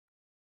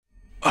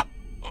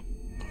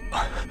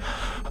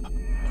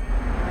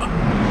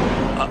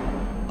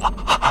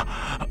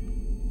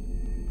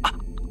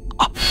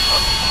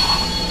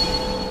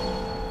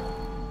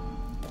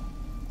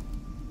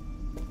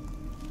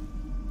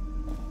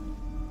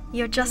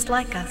You're just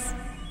like us.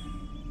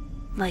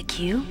 Like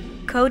you?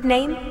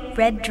 Codename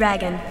Red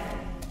Dragon.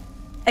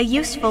 A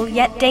useful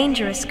yet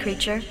dangerous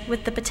creature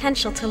with the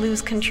potential to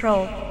lose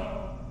control.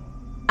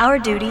 Our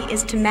duty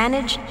is to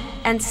manage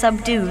and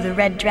subdue the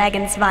Red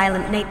Dragon's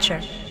violent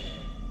nature.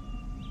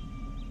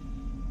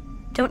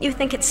 Don't you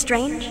think it's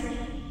strange?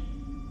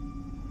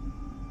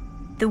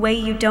 The way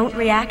you don't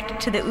react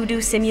to the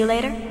Udu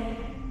simulator?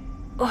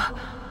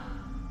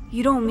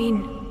 You don't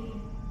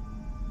mean...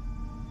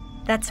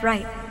 That's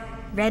right.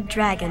 Red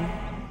Dragon.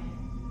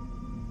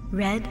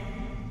 Red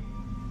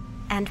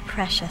and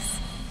precious.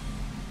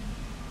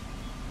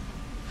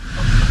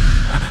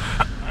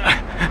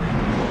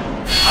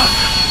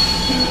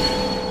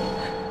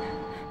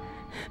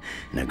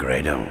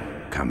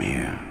 Negredo, come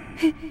here.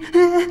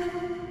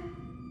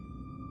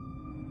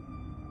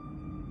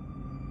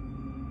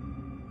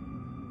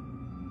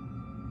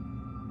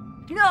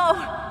 No!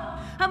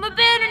 I'm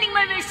abandoning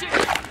my mission!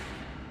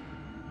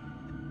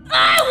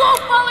 I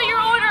won't follow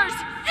your orders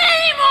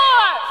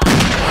anymore!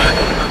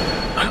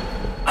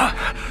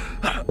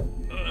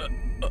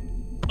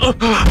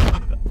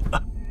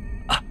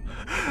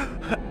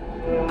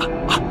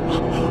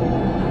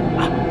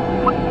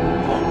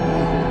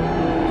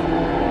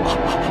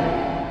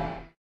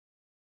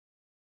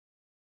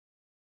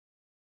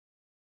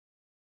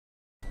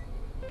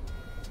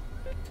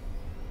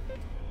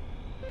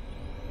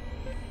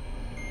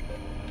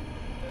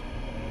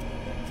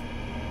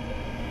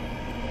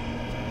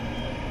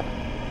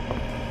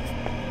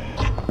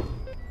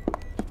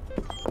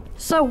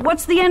 So,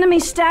 what's the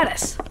enemy's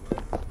status?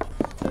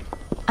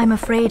 I'm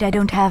afraid I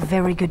don't have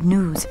very good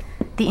news.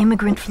 The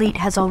immigrant fleet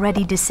has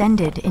already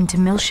descended into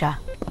Miltia.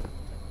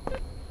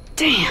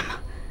 Damn,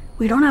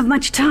 we don't have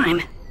much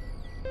time.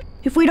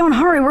 If we don't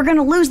hurry, we're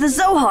gonna lose the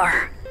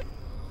Zohar.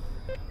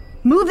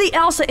 Move the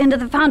Elsa into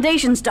the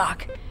Foundation's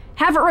dock.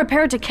 Have it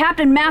repaired to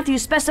Captain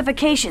Matthew's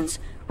specifications.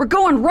 We're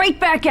going right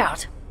back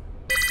out.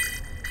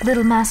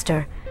 Little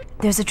Master,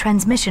 there's a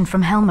transmission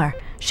from Helmer.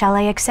 Shall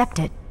I accept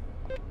it?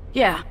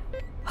 Yeah,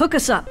 hook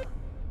us up.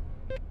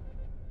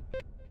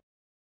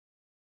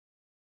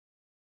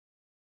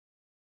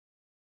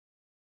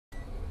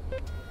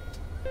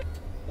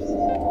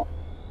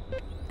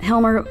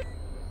 Helmer,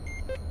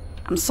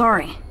 I'm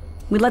sorry.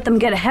 We let them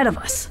get ahead of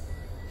us.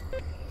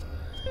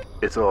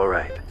 It's all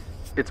right.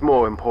 It's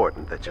more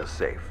important that you're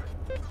safe.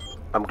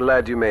 I'm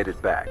glad you made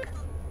it back.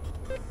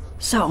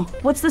 So,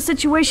 what's the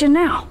situation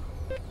now?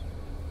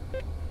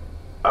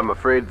 I'm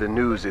afraid the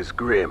news is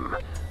grim.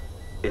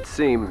 It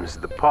seems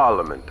the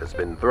Parliament has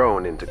been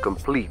thrown into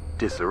complete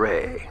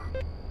disarray.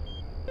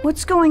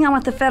 What's going on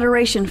with the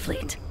Federation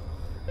fleet?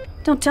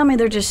 Don't tell me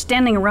they're just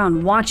standing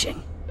around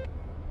watching.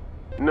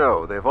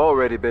 No, they've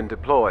already been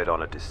deployed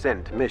on a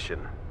descent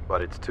mission,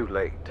 but it's too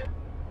late.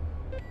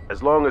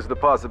 As long as the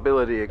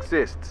possibility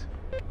exists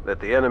that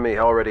the enemy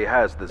already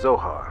has the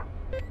Zohar,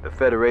 the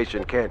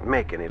Federation can't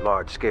make any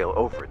large-scale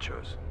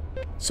overtures.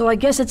 So I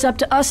guess it's up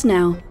to us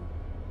now.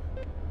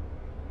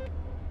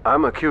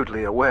 I'm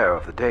acutely aware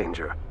of the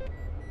danger,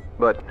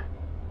 but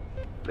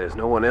there's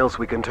no one else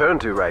we can turn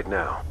to right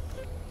now.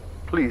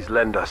 Please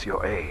lend us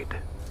your aid.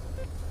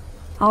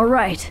 All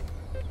right.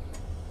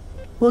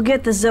 We'll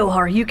get the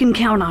Zohar, you can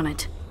count on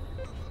it.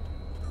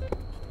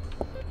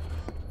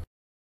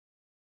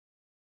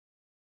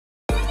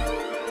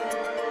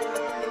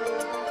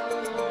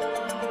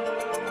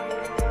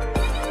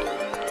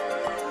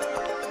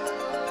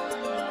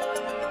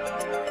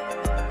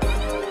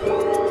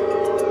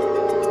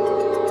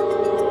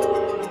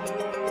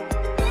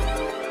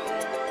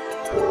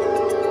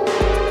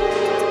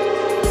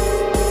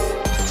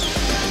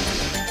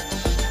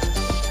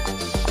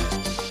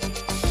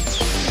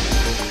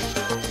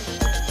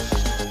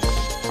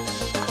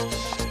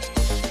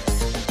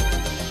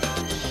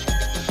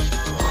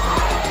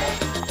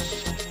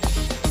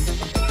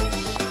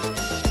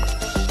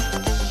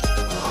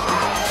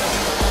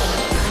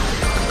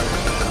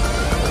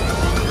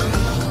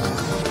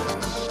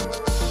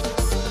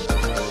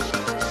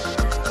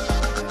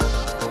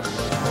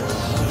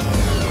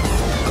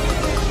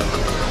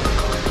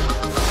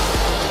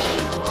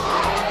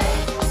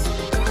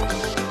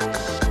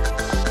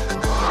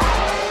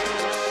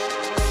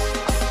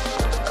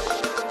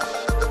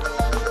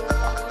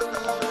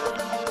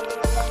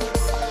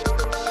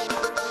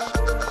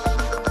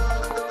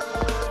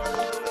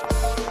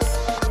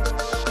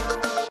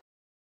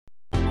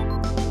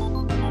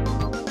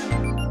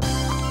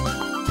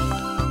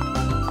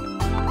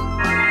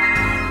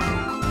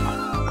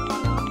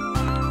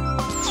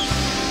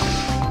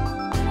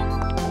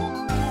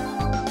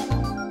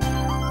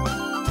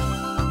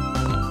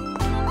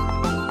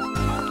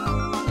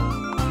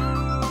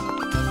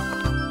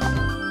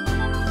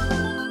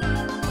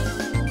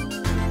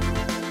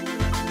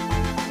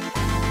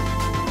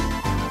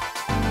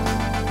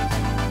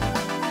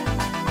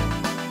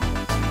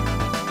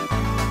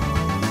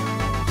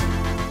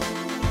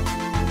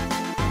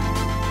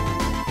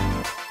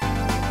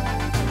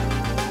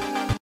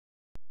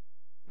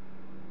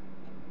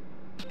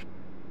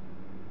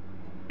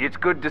 It's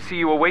good to see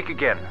you awake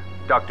again,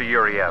 Dr.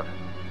 Yuriev.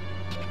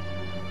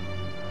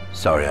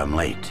 Sorry I'm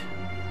late.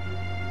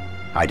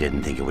 I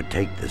didn't think it would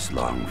take this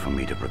long for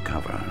me to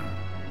recover.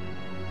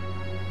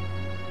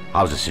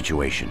 How's the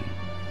situation?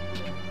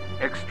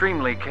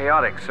 Extremely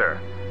chaotic, sir.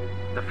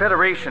 The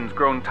Federation's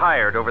grown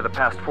tired over the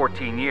past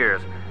 14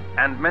 years,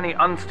 and many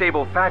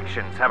unstable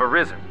factions have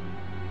arisen.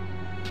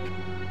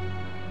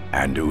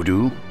 And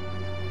Udu?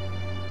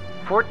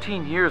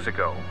 14 years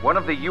ago, one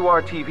of the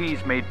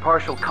URTVs made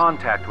partial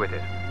contact with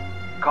it,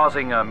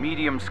 causing a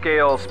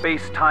medium-scale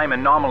space-time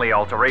anomaly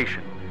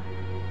alteration.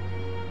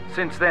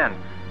 Since then,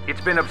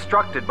 it's been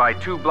obstructed by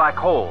 2 black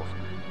holes.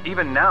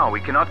 Even now, we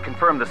cannot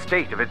confirm the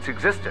state of its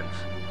existence.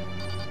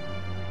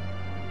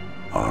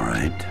 All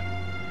right.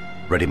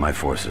 Ready my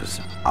forces.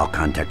 I'll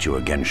contact you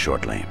again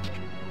shortly.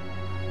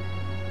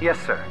 Yes,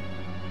 sir.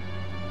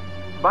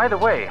 By the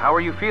way, how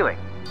are you feeling?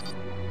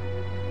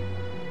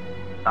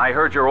 I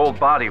heard your old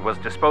body was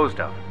disposed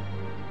of.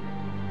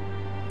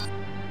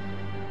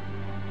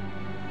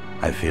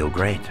 I feel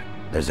great.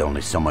 There's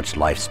only so much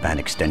lifespan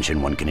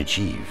extension one can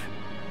achieve.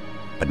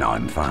 But now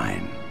I'm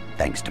fine,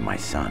 thanks to my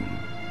son.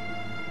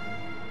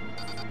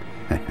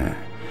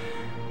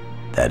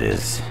 That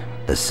is,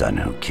 the son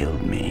who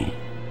killed me.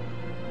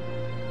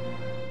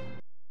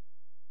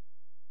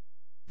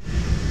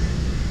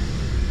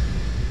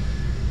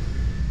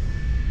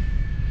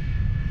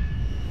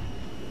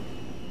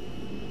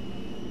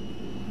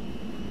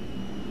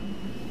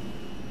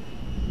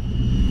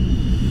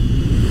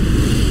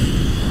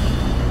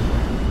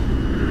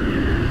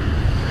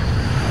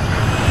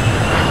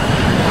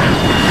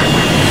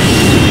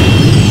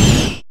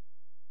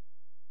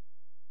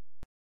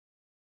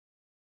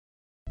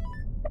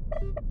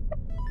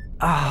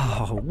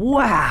 Oh,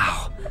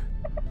 wow!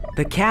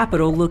 The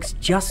capital looks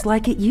just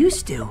like it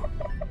used to.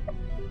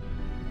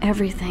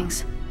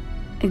 Everything's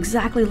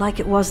exactly like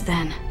it was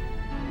then.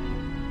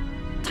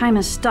 Time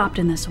has stopped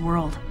in this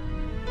world.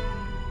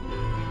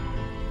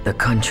 The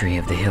country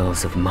of the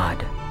hills of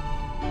mud.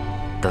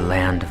 The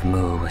land of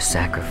Mu was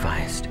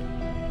sacrificed.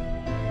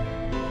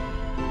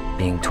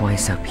 Being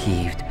twice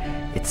upheaved,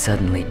 it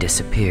suddenly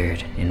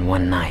disappeared in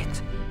one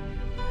night.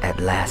 At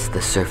last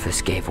the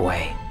surface gave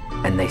way,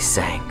 and they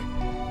sank,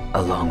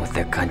 along with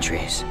their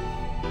countries.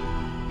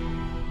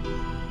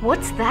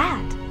 What's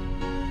that?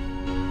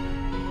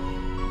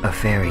 A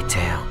fairy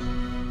tale.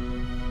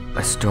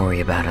 A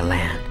story about a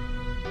land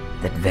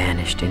that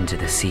vanished into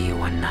the sea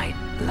one night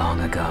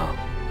long ago.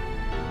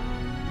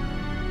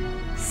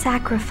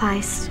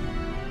 Sacrificed.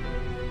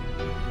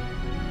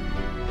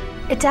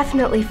 It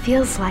definitely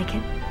feels like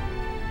it.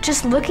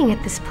 Just looking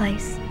at this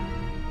place.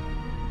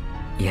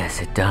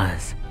 Yes, it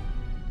does.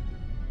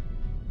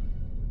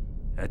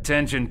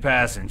 Attention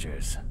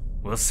passengers.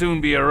 We'll soon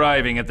be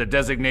arriving at the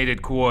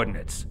designated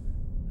coordinates.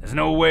 There's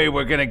no way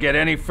we're gonna get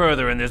any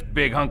further in this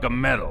big hunk of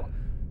metal.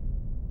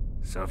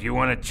 So if you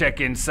want to check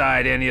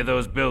inside any of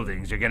those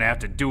buildings, you're gonna have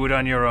to do it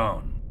on your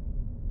own.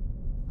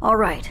 All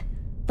right,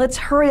 let's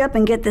hurry up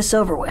and get this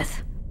over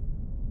with.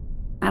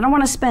 I don't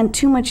want to spend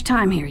too much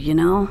time here, you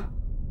know?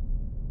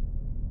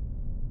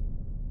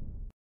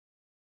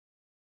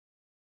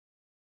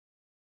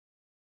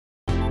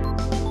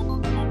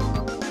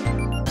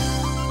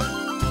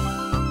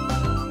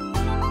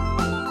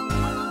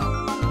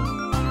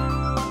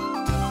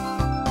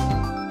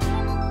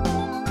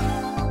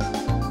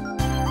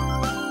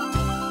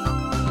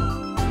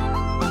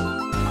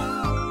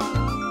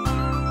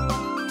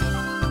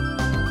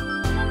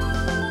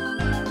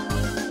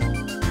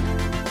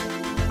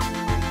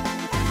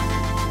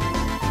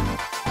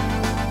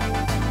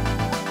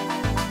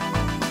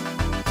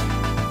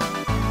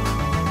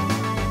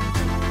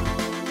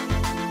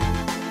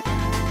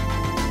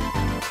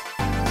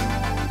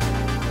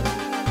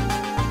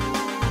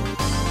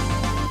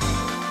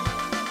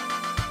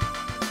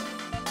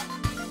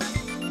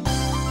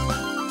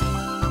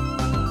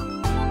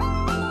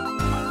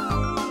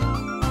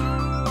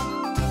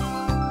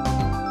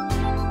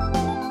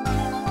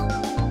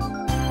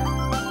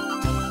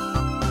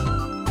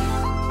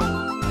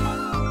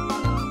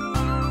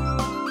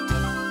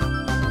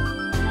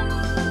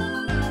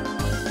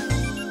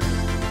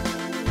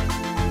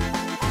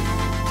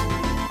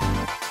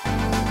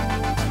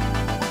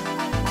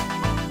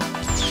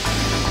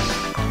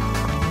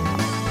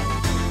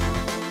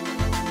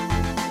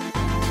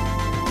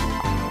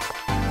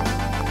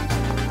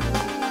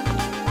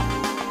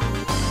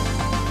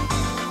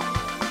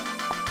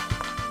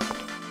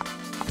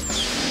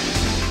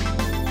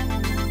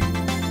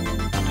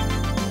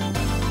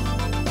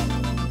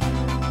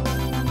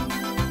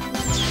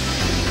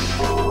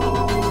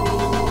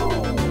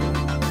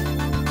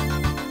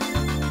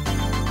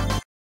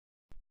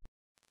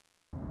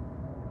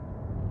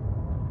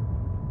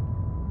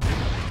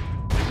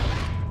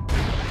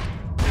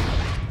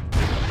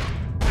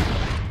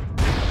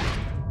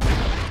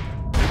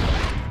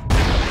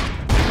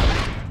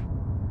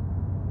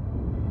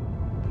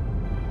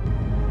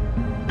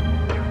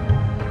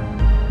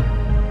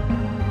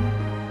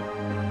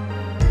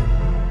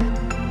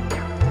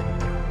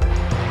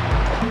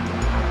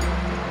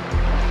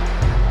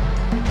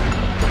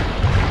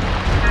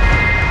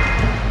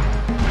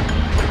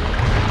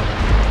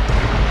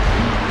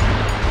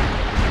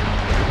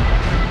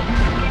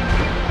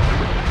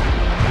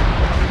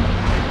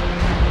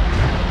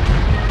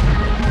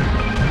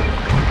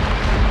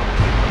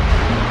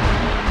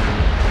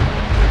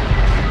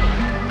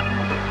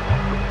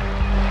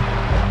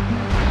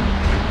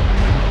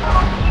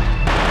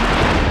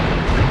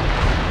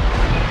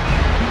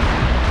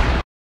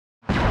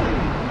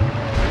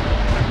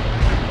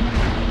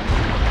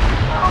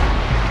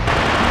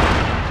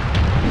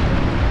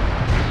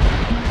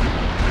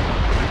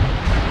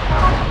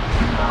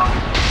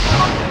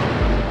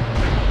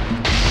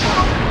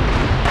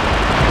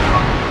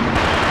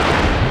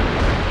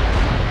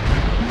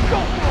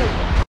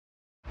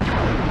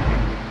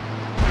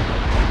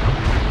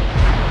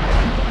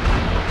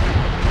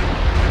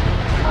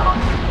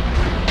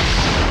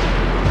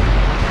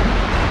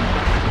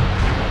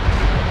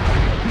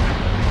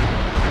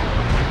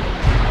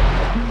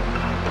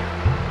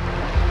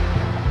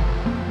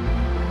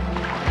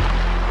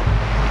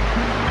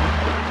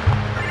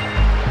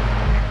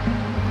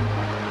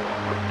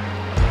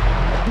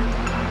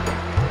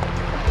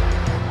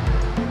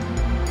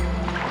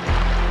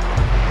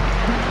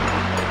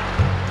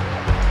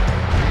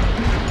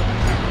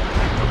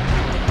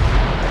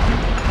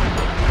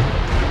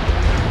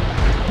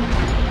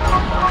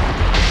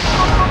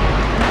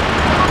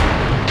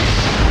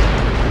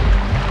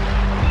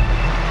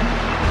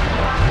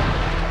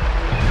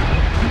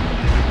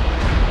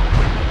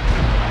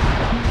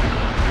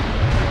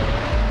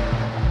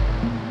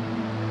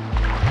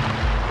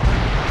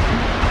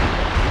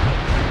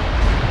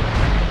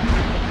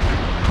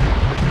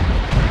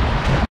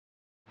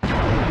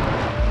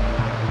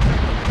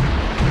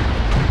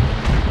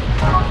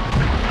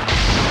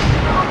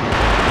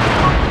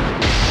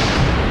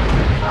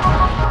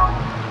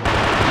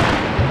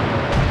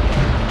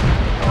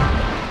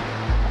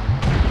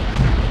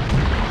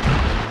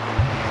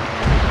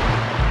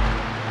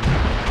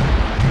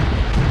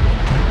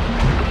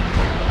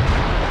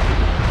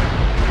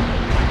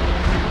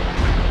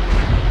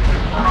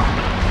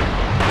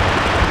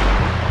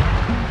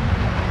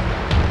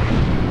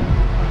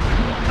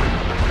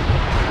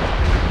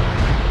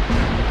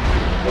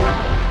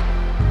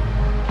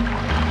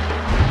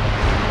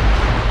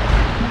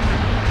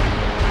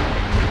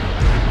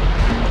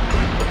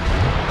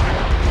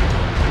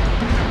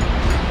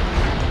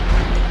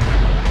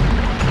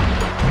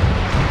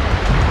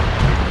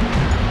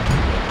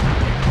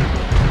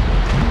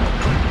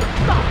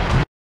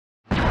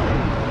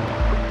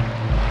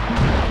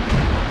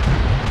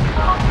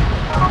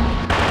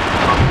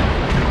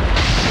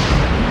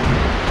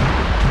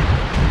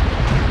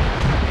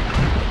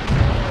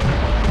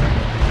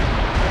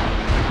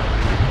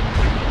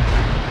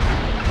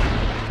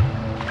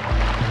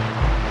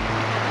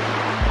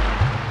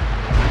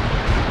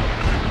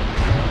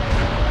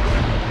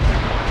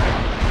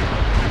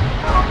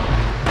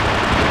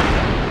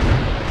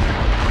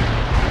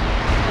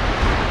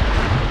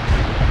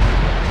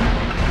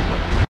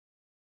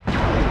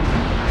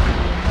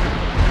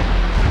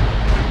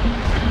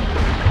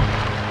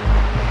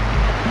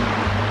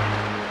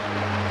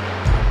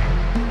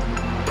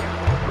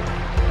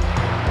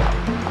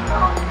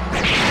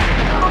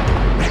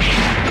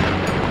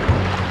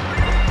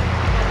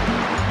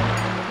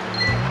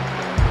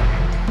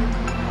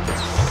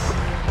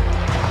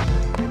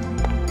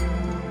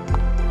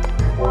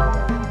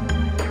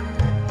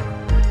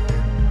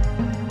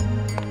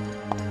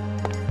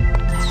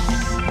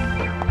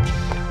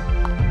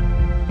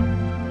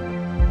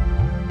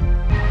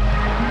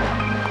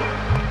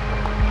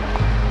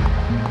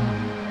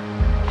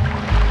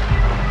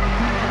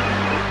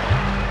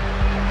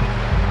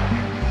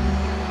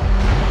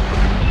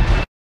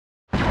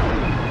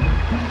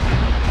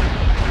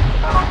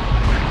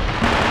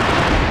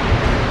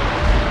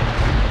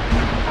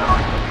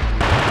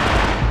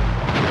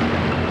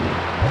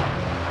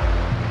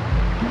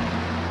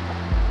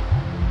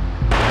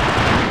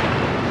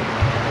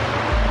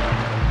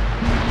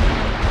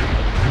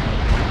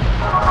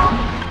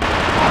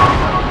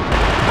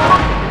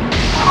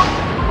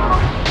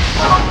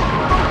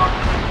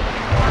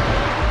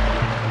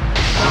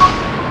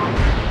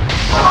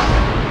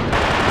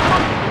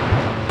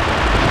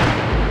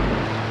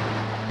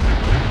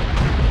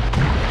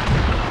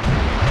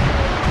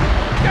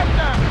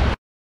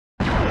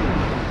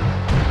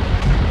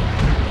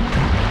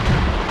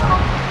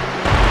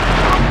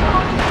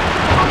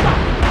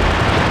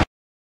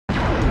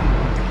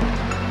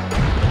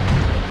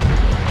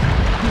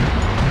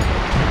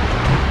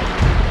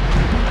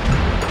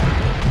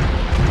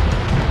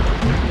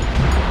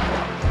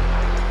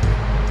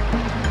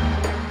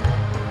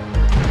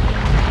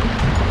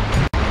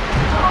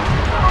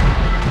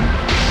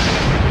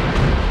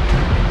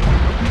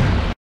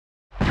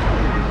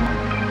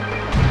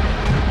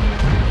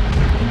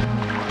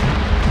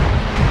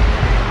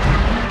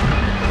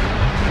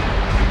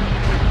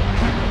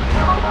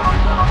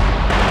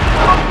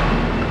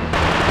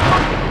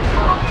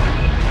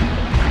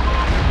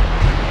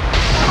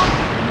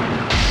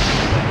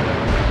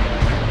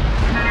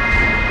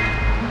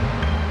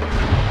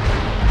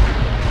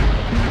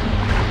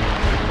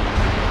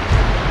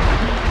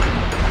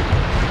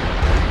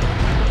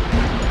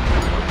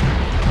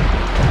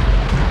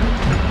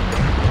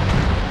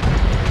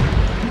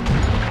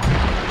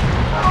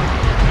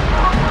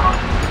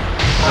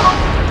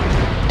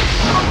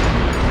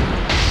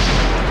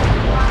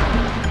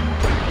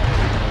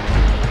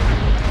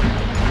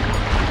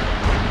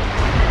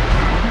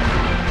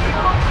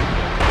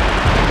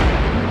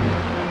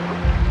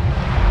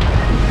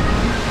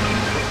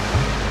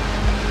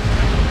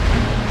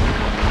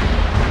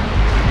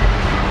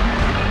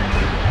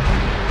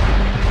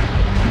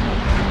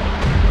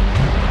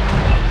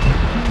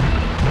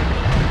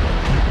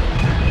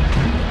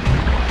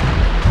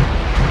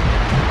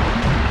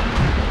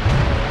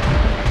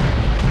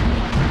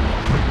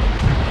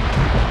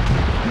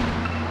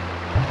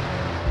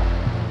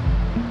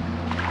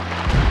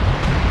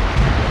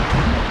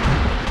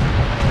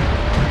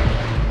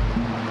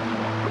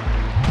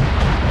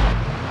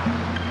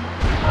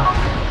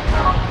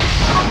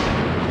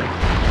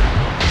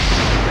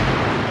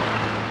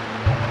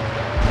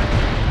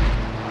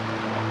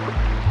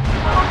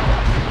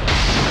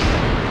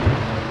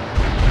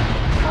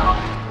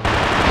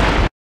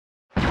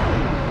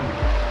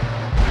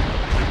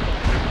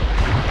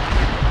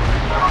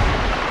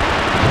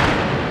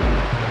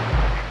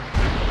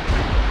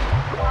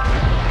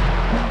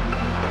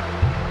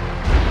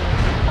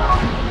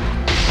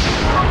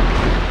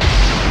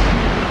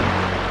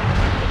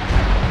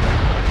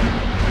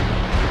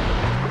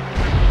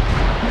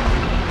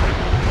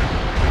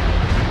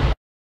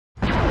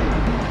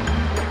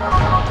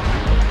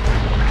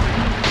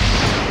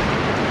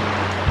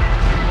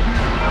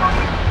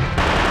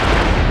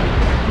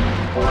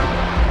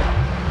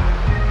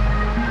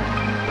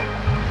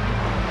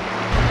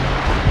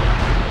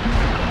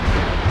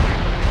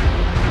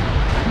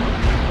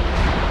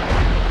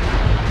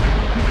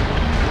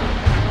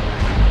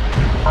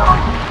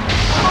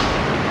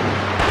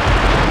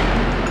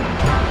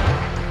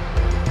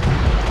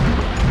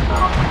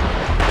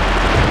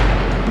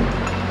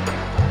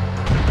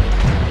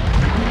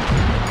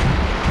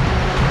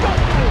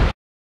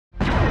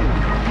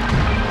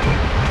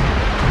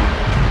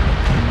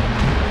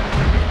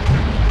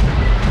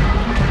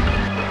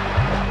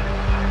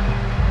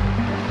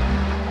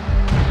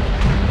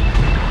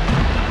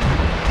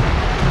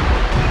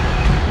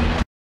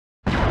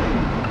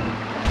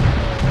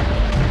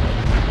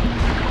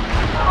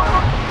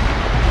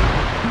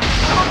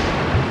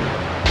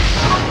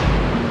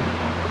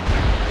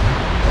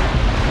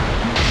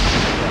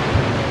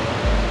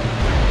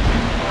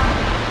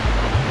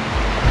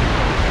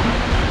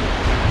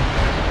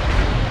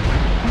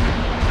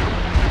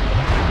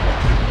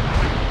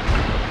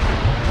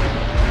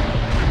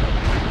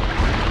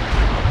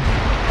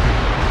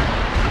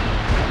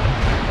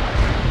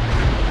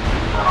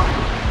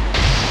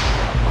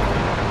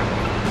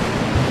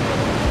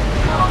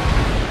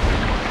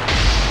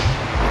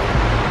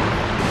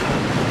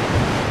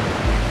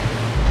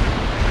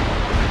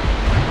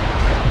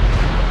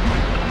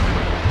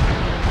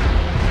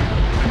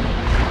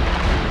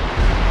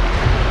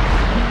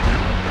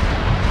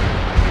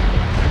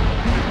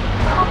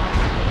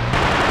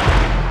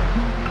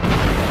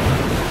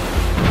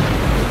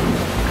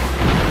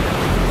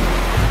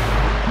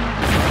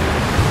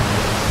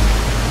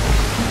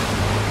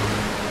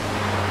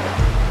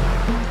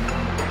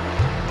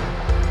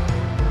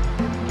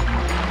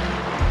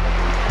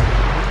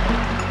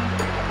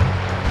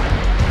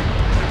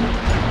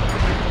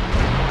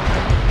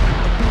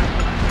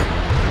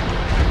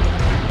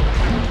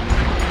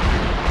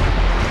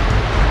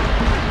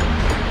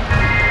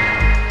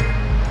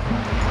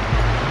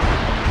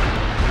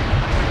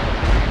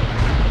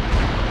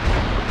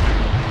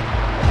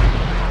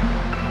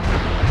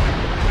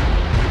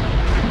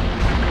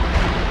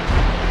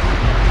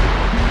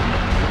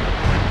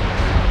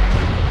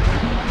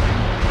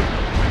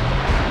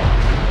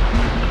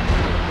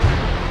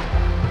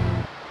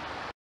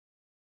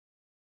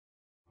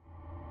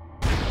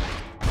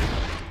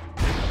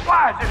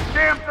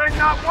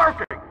 not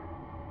working?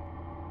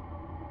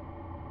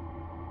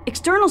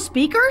 External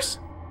speakers?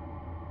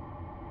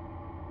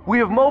 We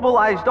have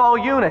mobilized all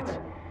units,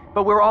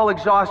 but we're all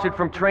exhausted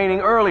from training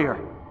earlier.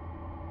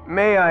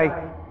 May I...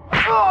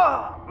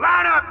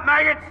 Line up,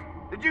 maggots!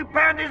 Did you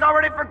pansies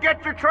already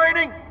forget your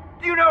training?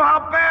 Do you know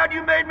how bad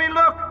you made me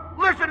look?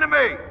 Listen to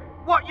me!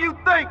 What you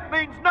think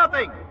means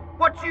nothing!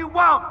 What you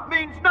want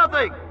means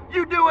nothing!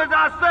 You do as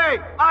I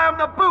say! I am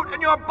the boot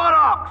in your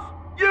buttocks!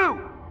 You!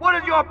 What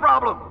is your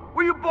problem?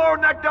 Were you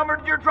born that dumb or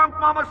did your drunk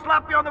mama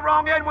slap you on the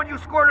wrong end when you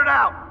squirted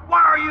out?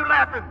 Why are you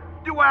laughing?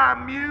 Do I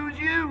amuse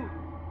you?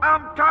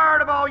 I'm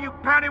tired of all you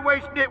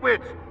panty-waist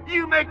nitwits.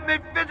 You make me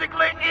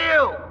physically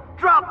ill.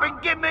 Drop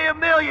and give me $1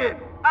 million.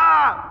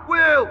 I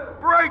will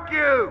break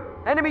you.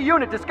 Enemy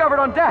unit discovered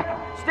on deck.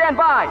 Stand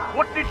by.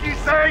 What did you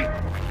say?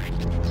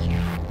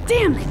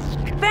 Damn,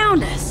 they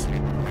found us.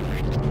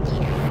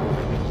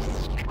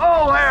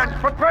 All hands,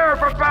 prepare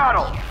for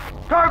battle.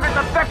 Target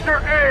the vector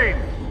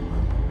aim.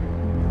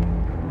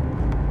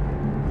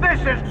 This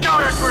is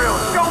not a drill.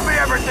 Show me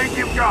everything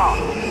you've got.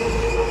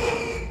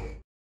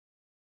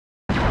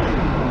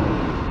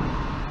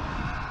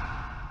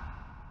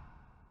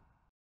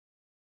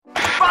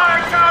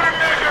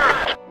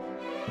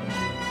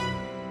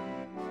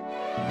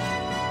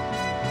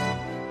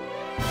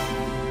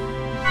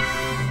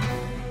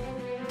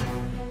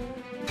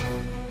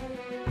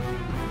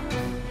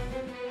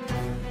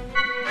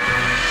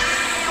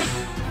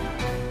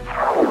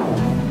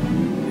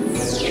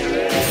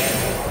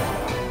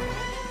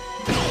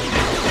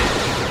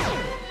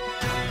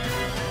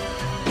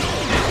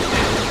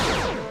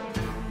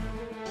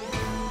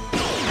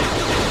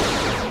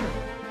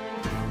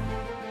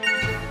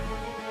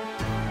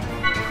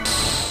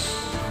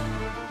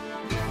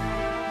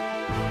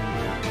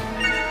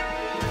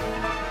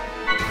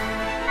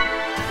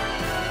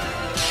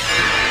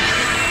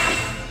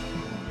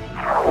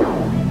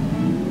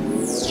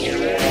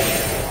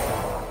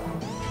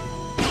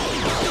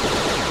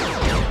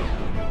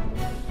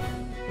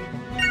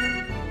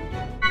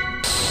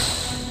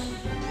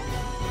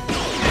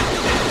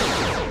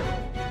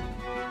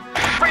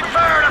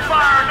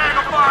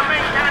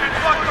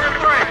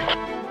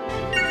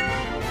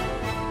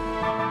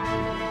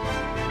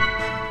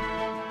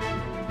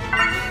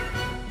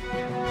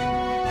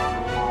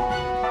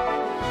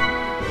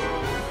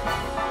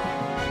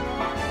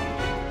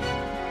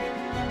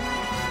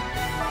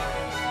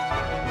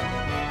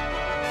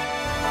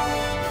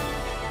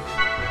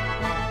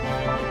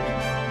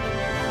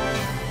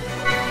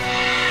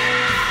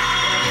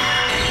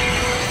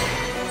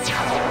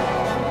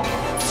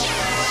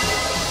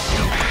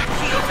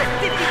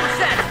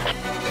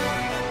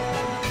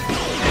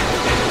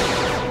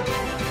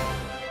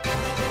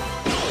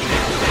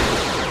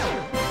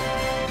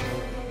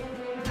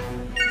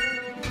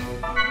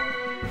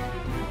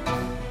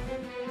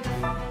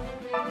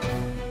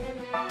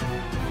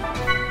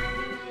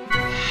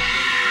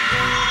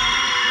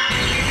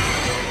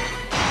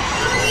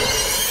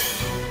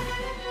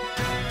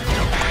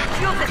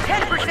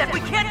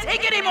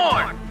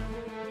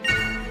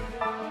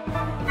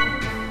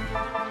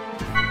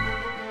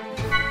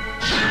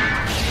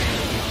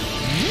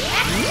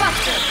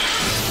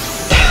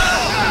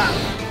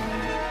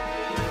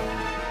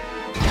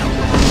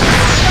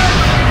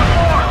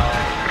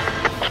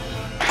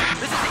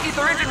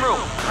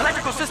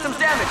 Systems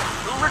damaged.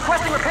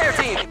 Requesting repair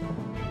team.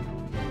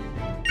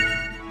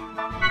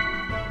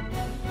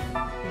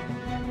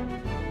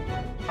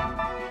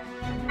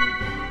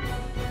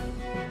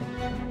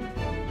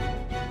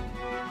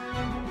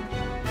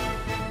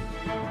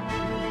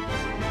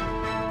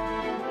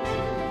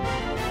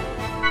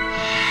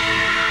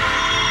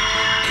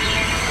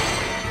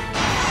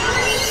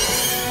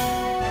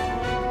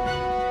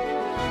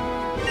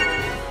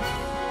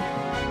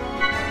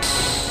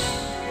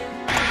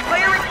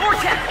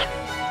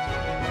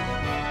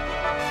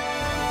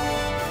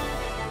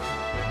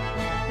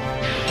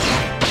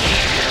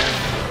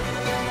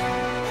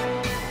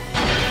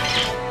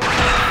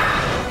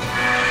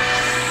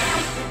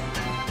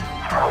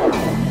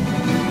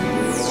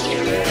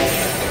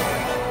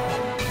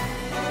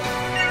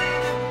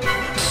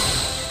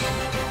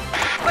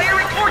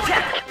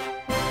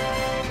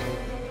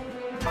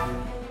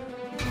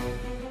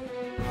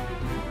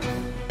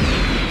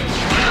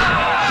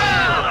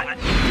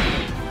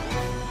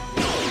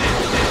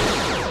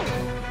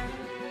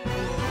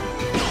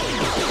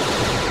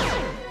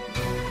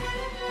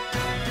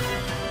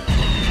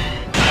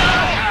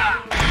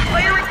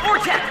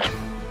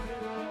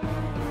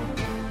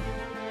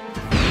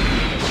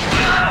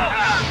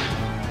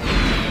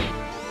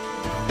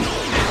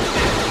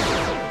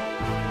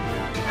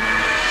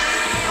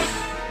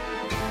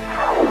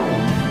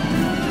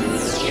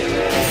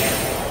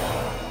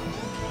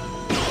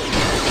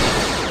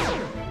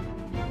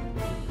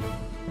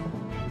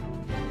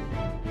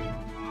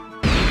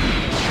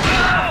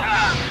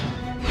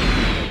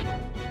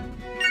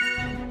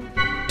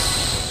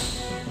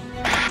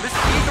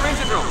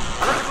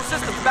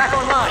 Back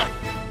online.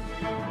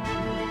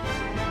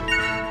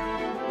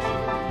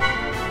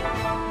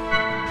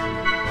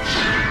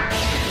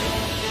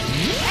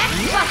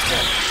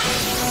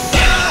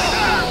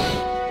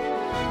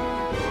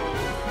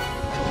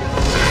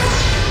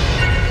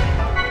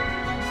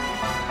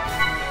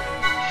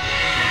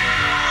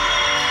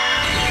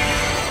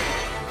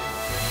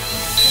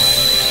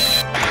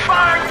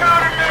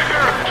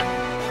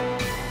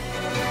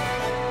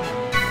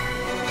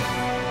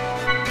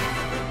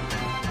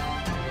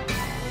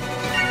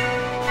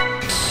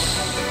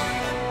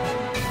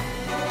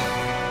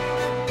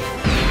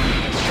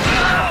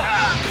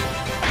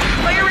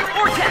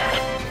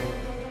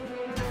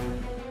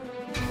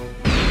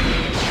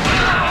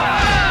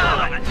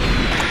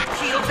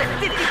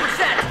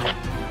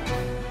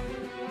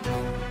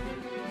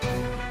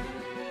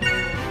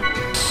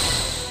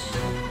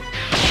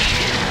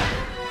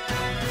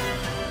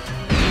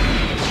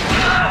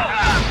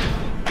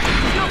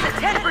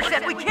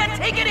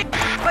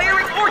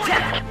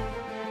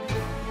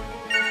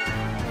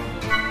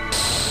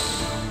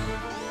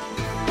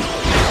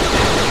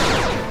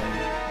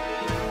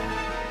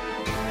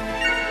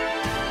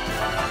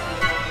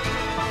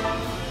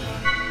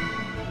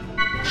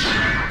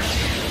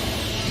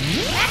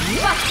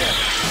 This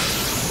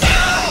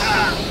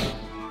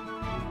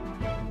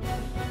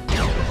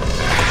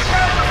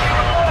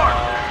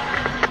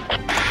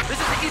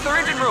is the ether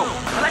engine room.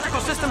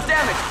 Electrical systems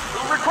damaged.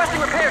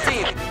 Requesting repair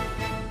team.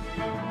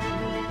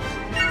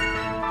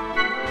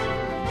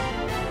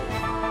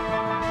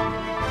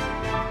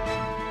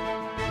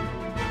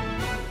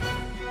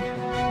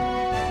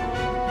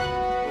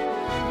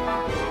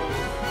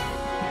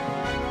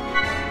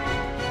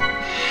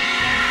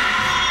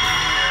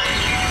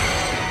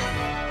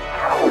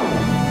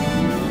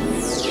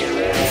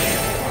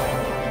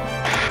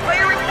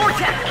 Firing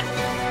vortex.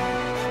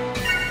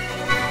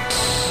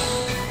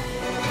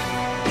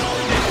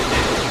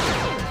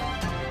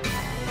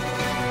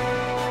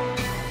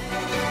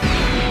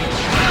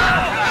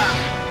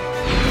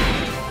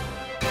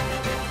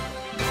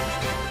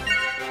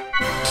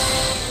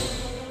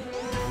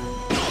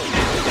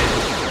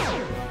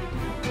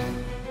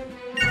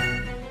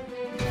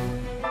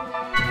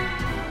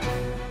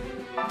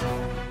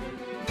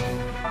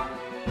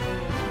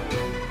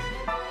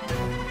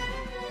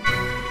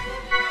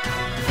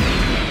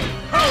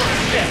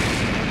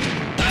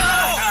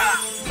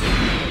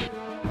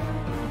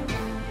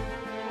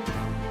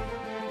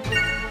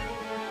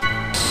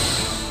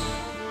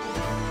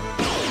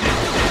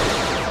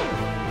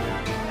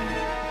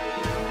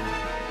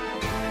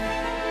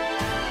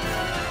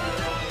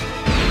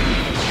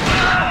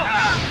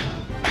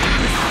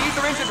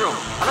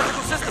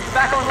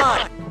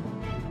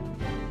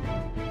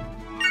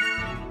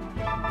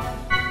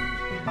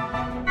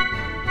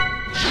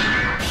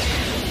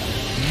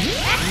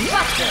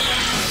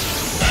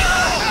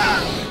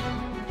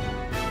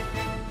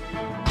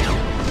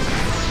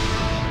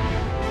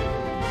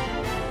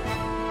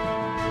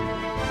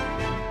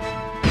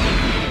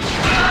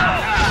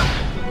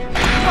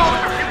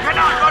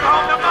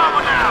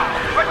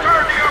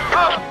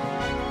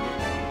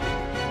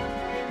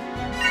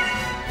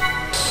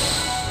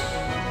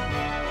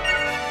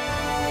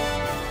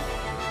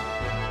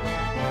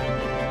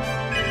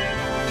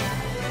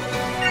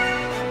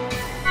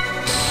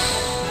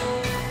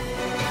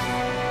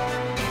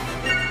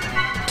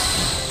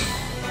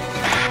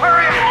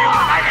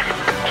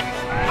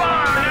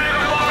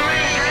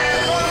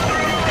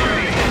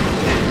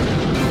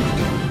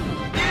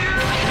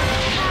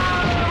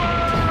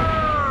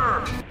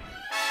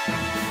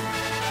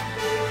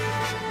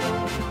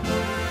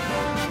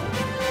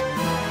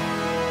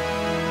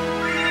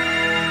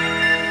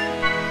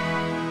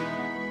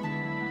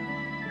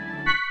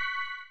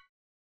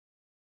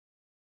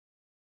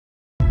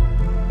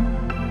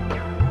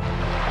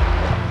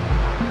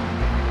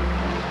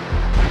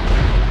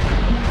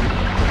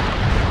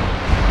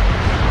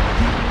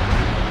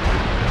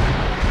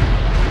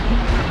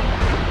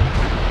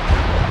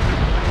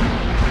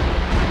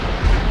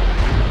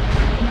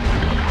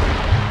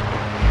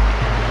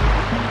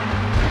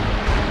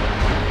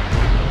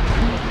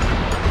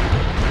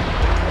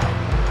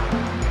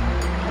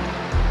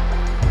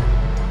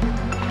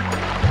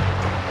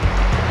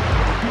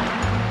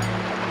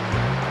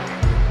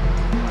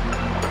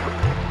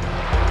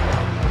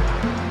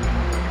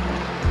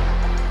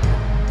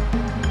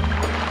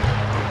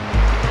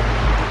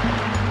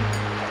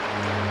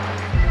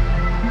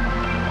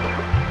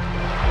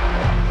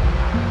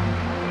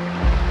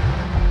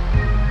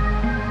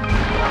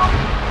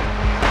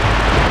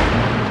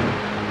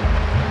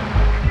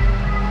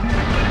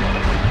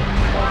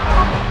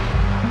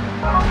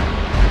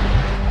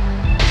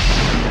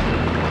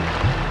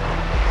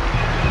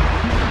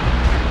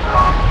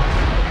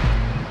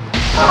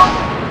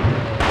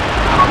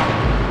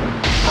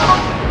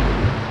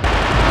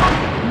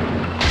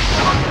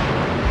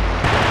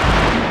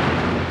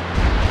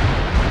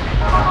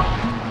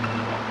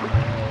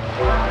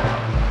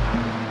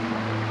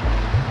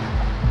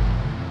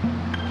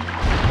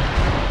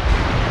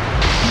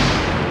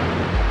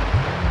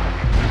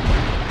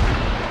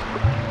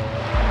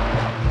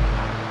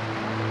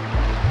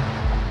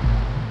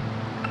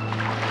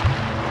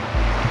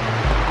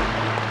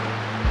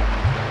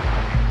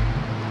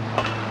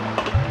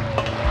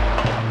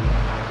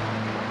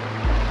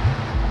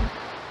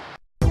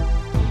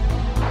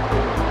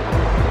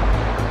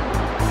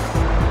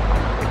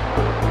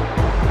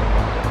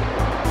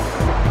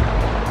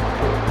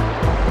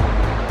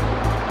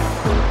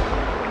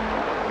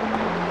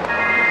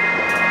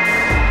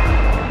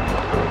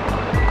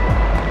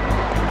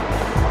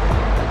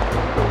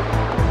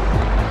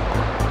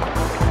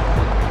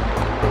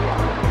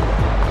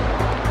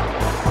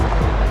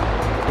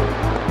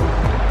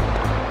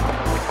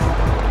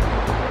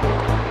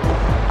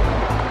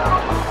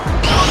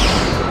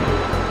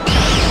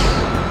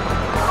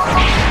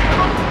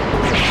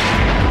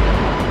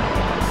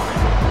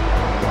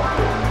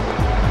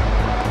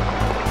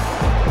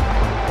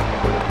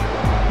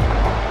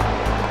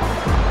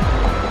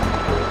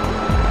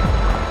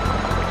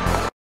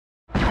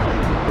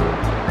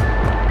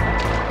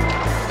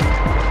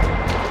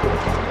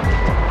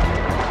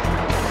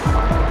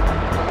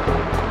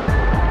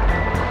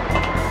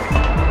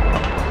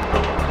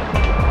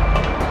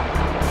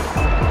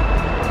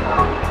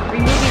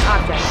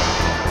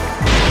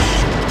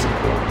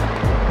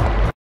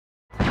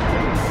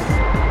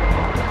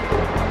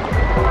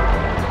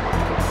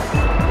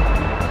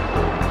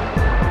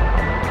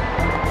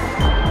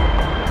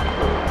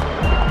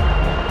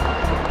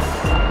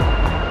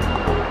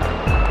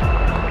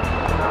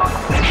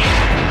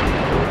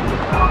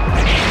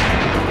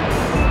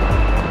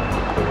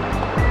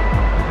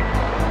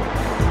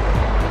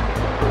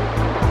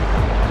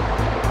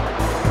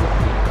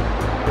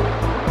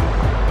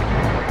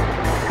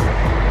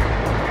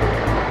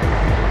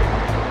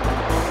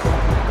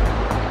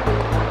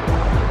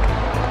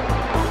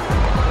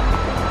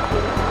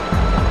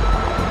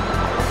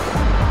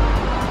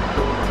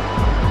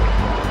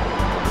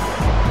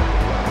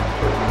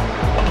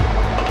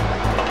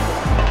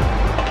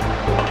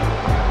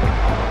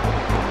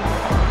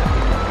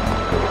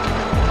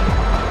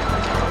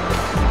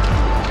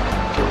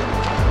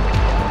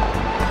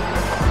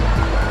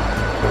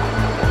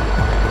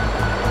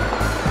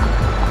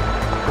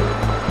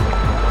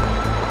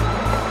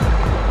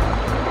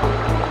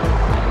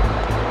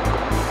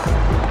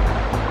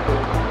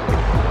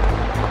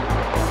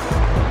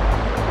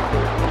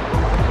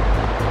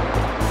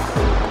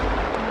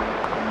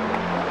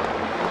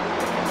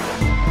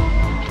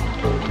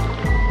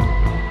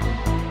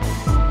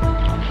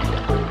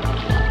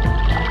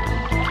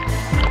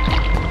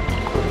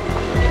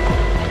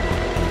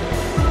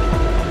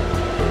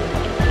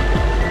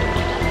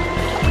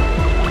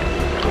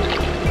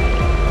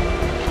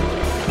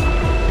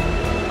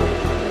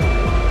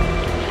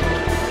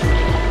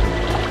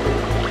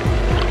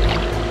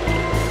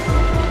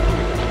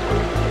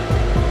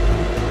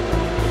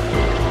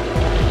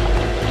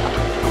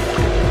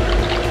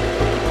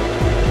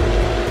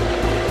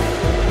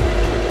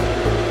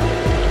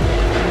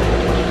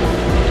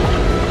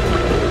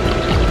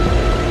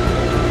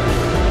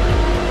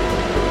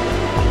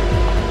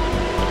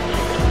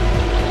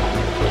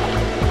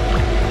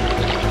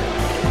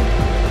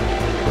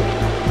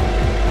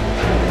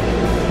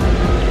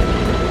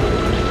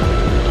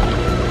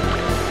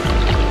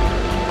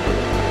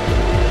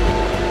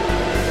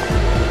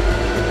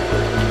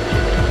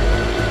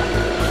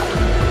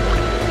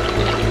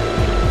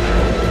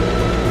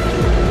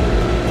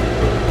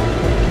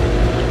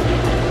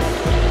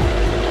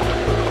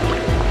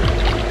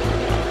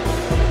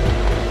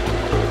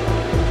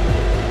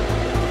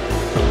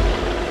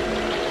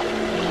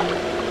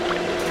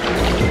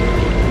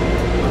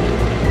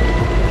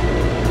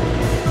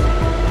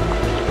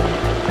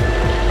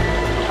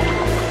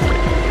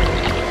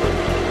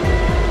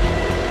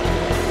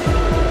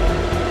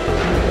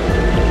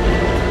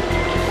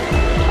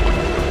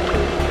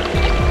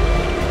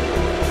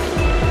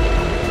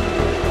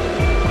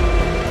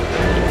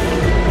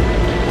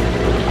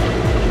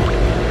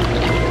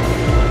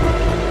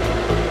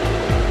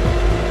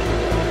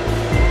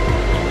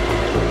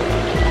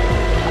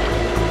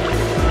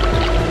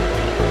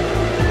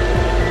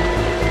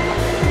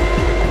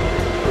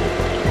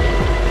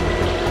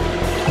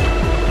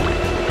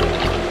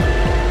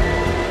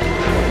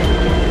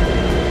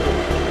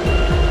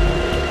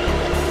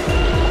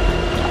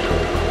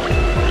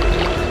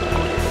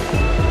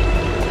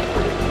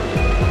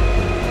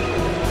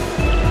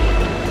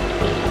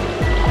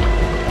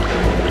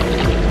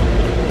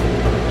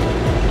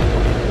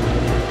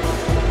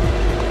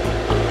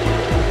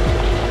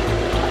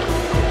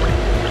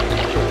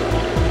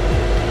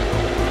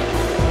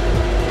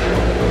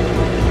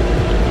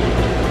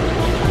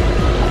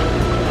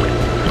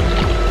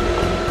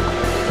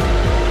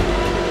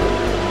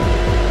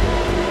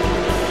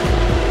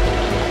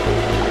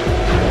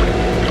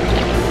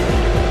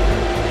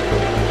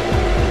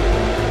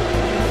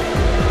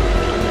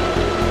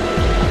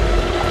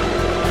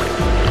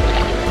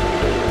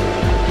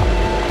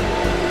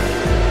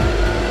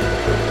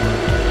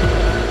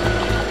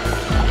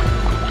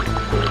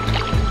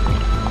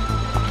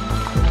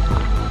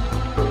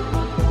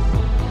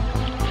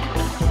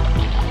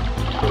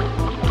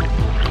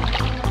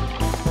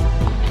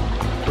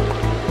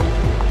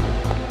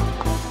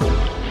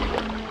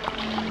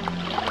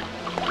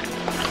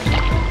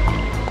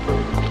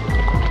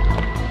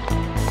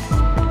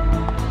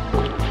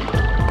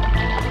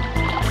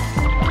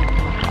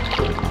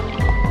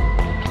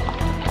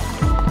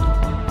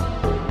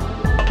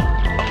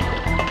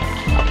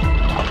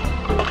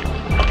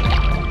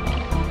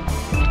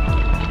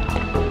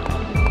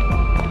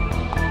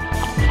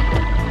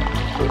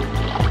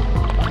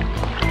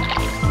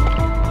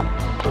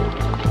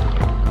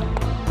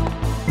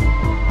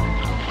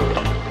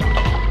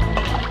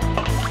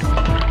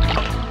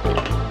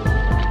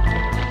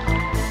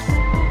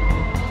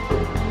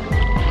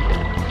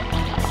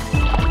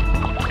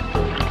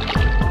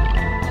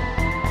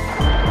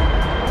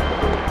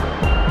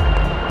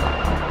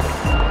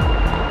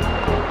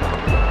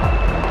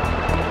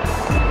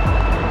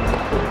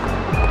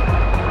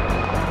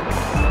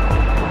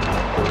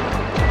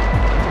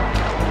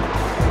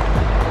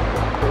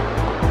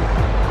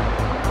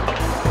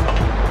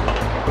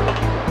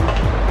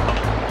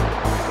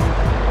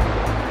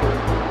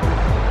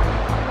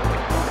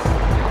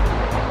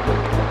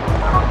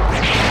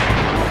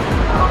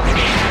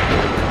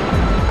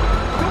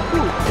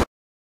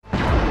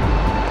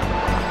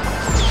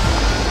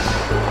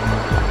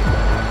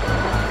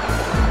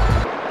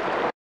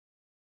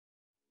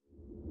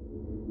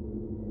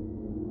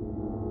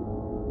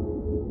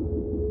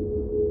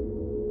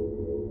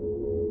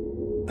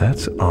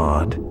 That's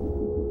odd.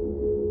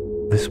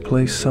 This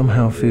place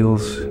somehow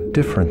feels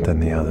different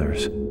than the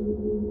others.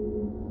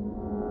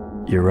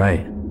 You're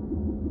right.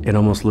 It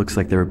almost looks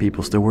like there are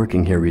people still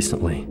working here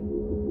recently.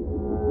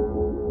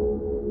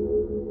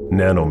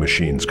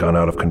 Nanomachines gone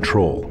out of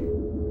control.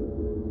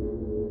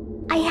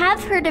 I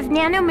have heard of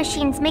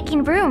nanomachines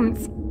making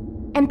rooms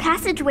and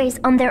passageways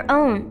on their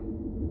own.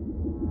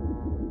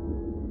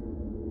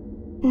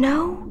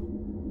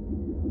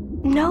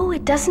 No,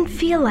 it doesn't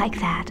feel like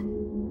that.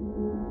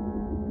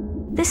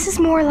 This is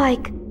more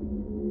like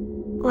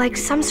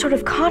some sort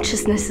of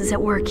consciousness is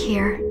at work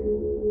here.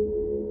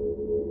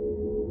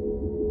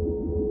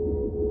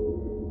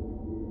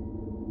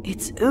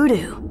 It's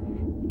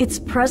Udu. Its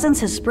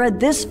presence has spread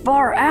this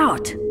far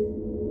out.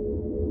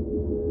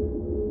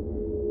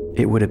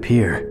 It would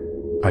appear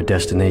our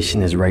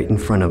destination is right in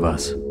front of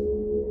us.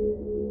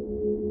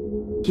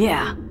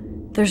 Yeah,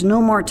 there's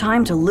no more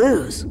time to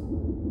lose.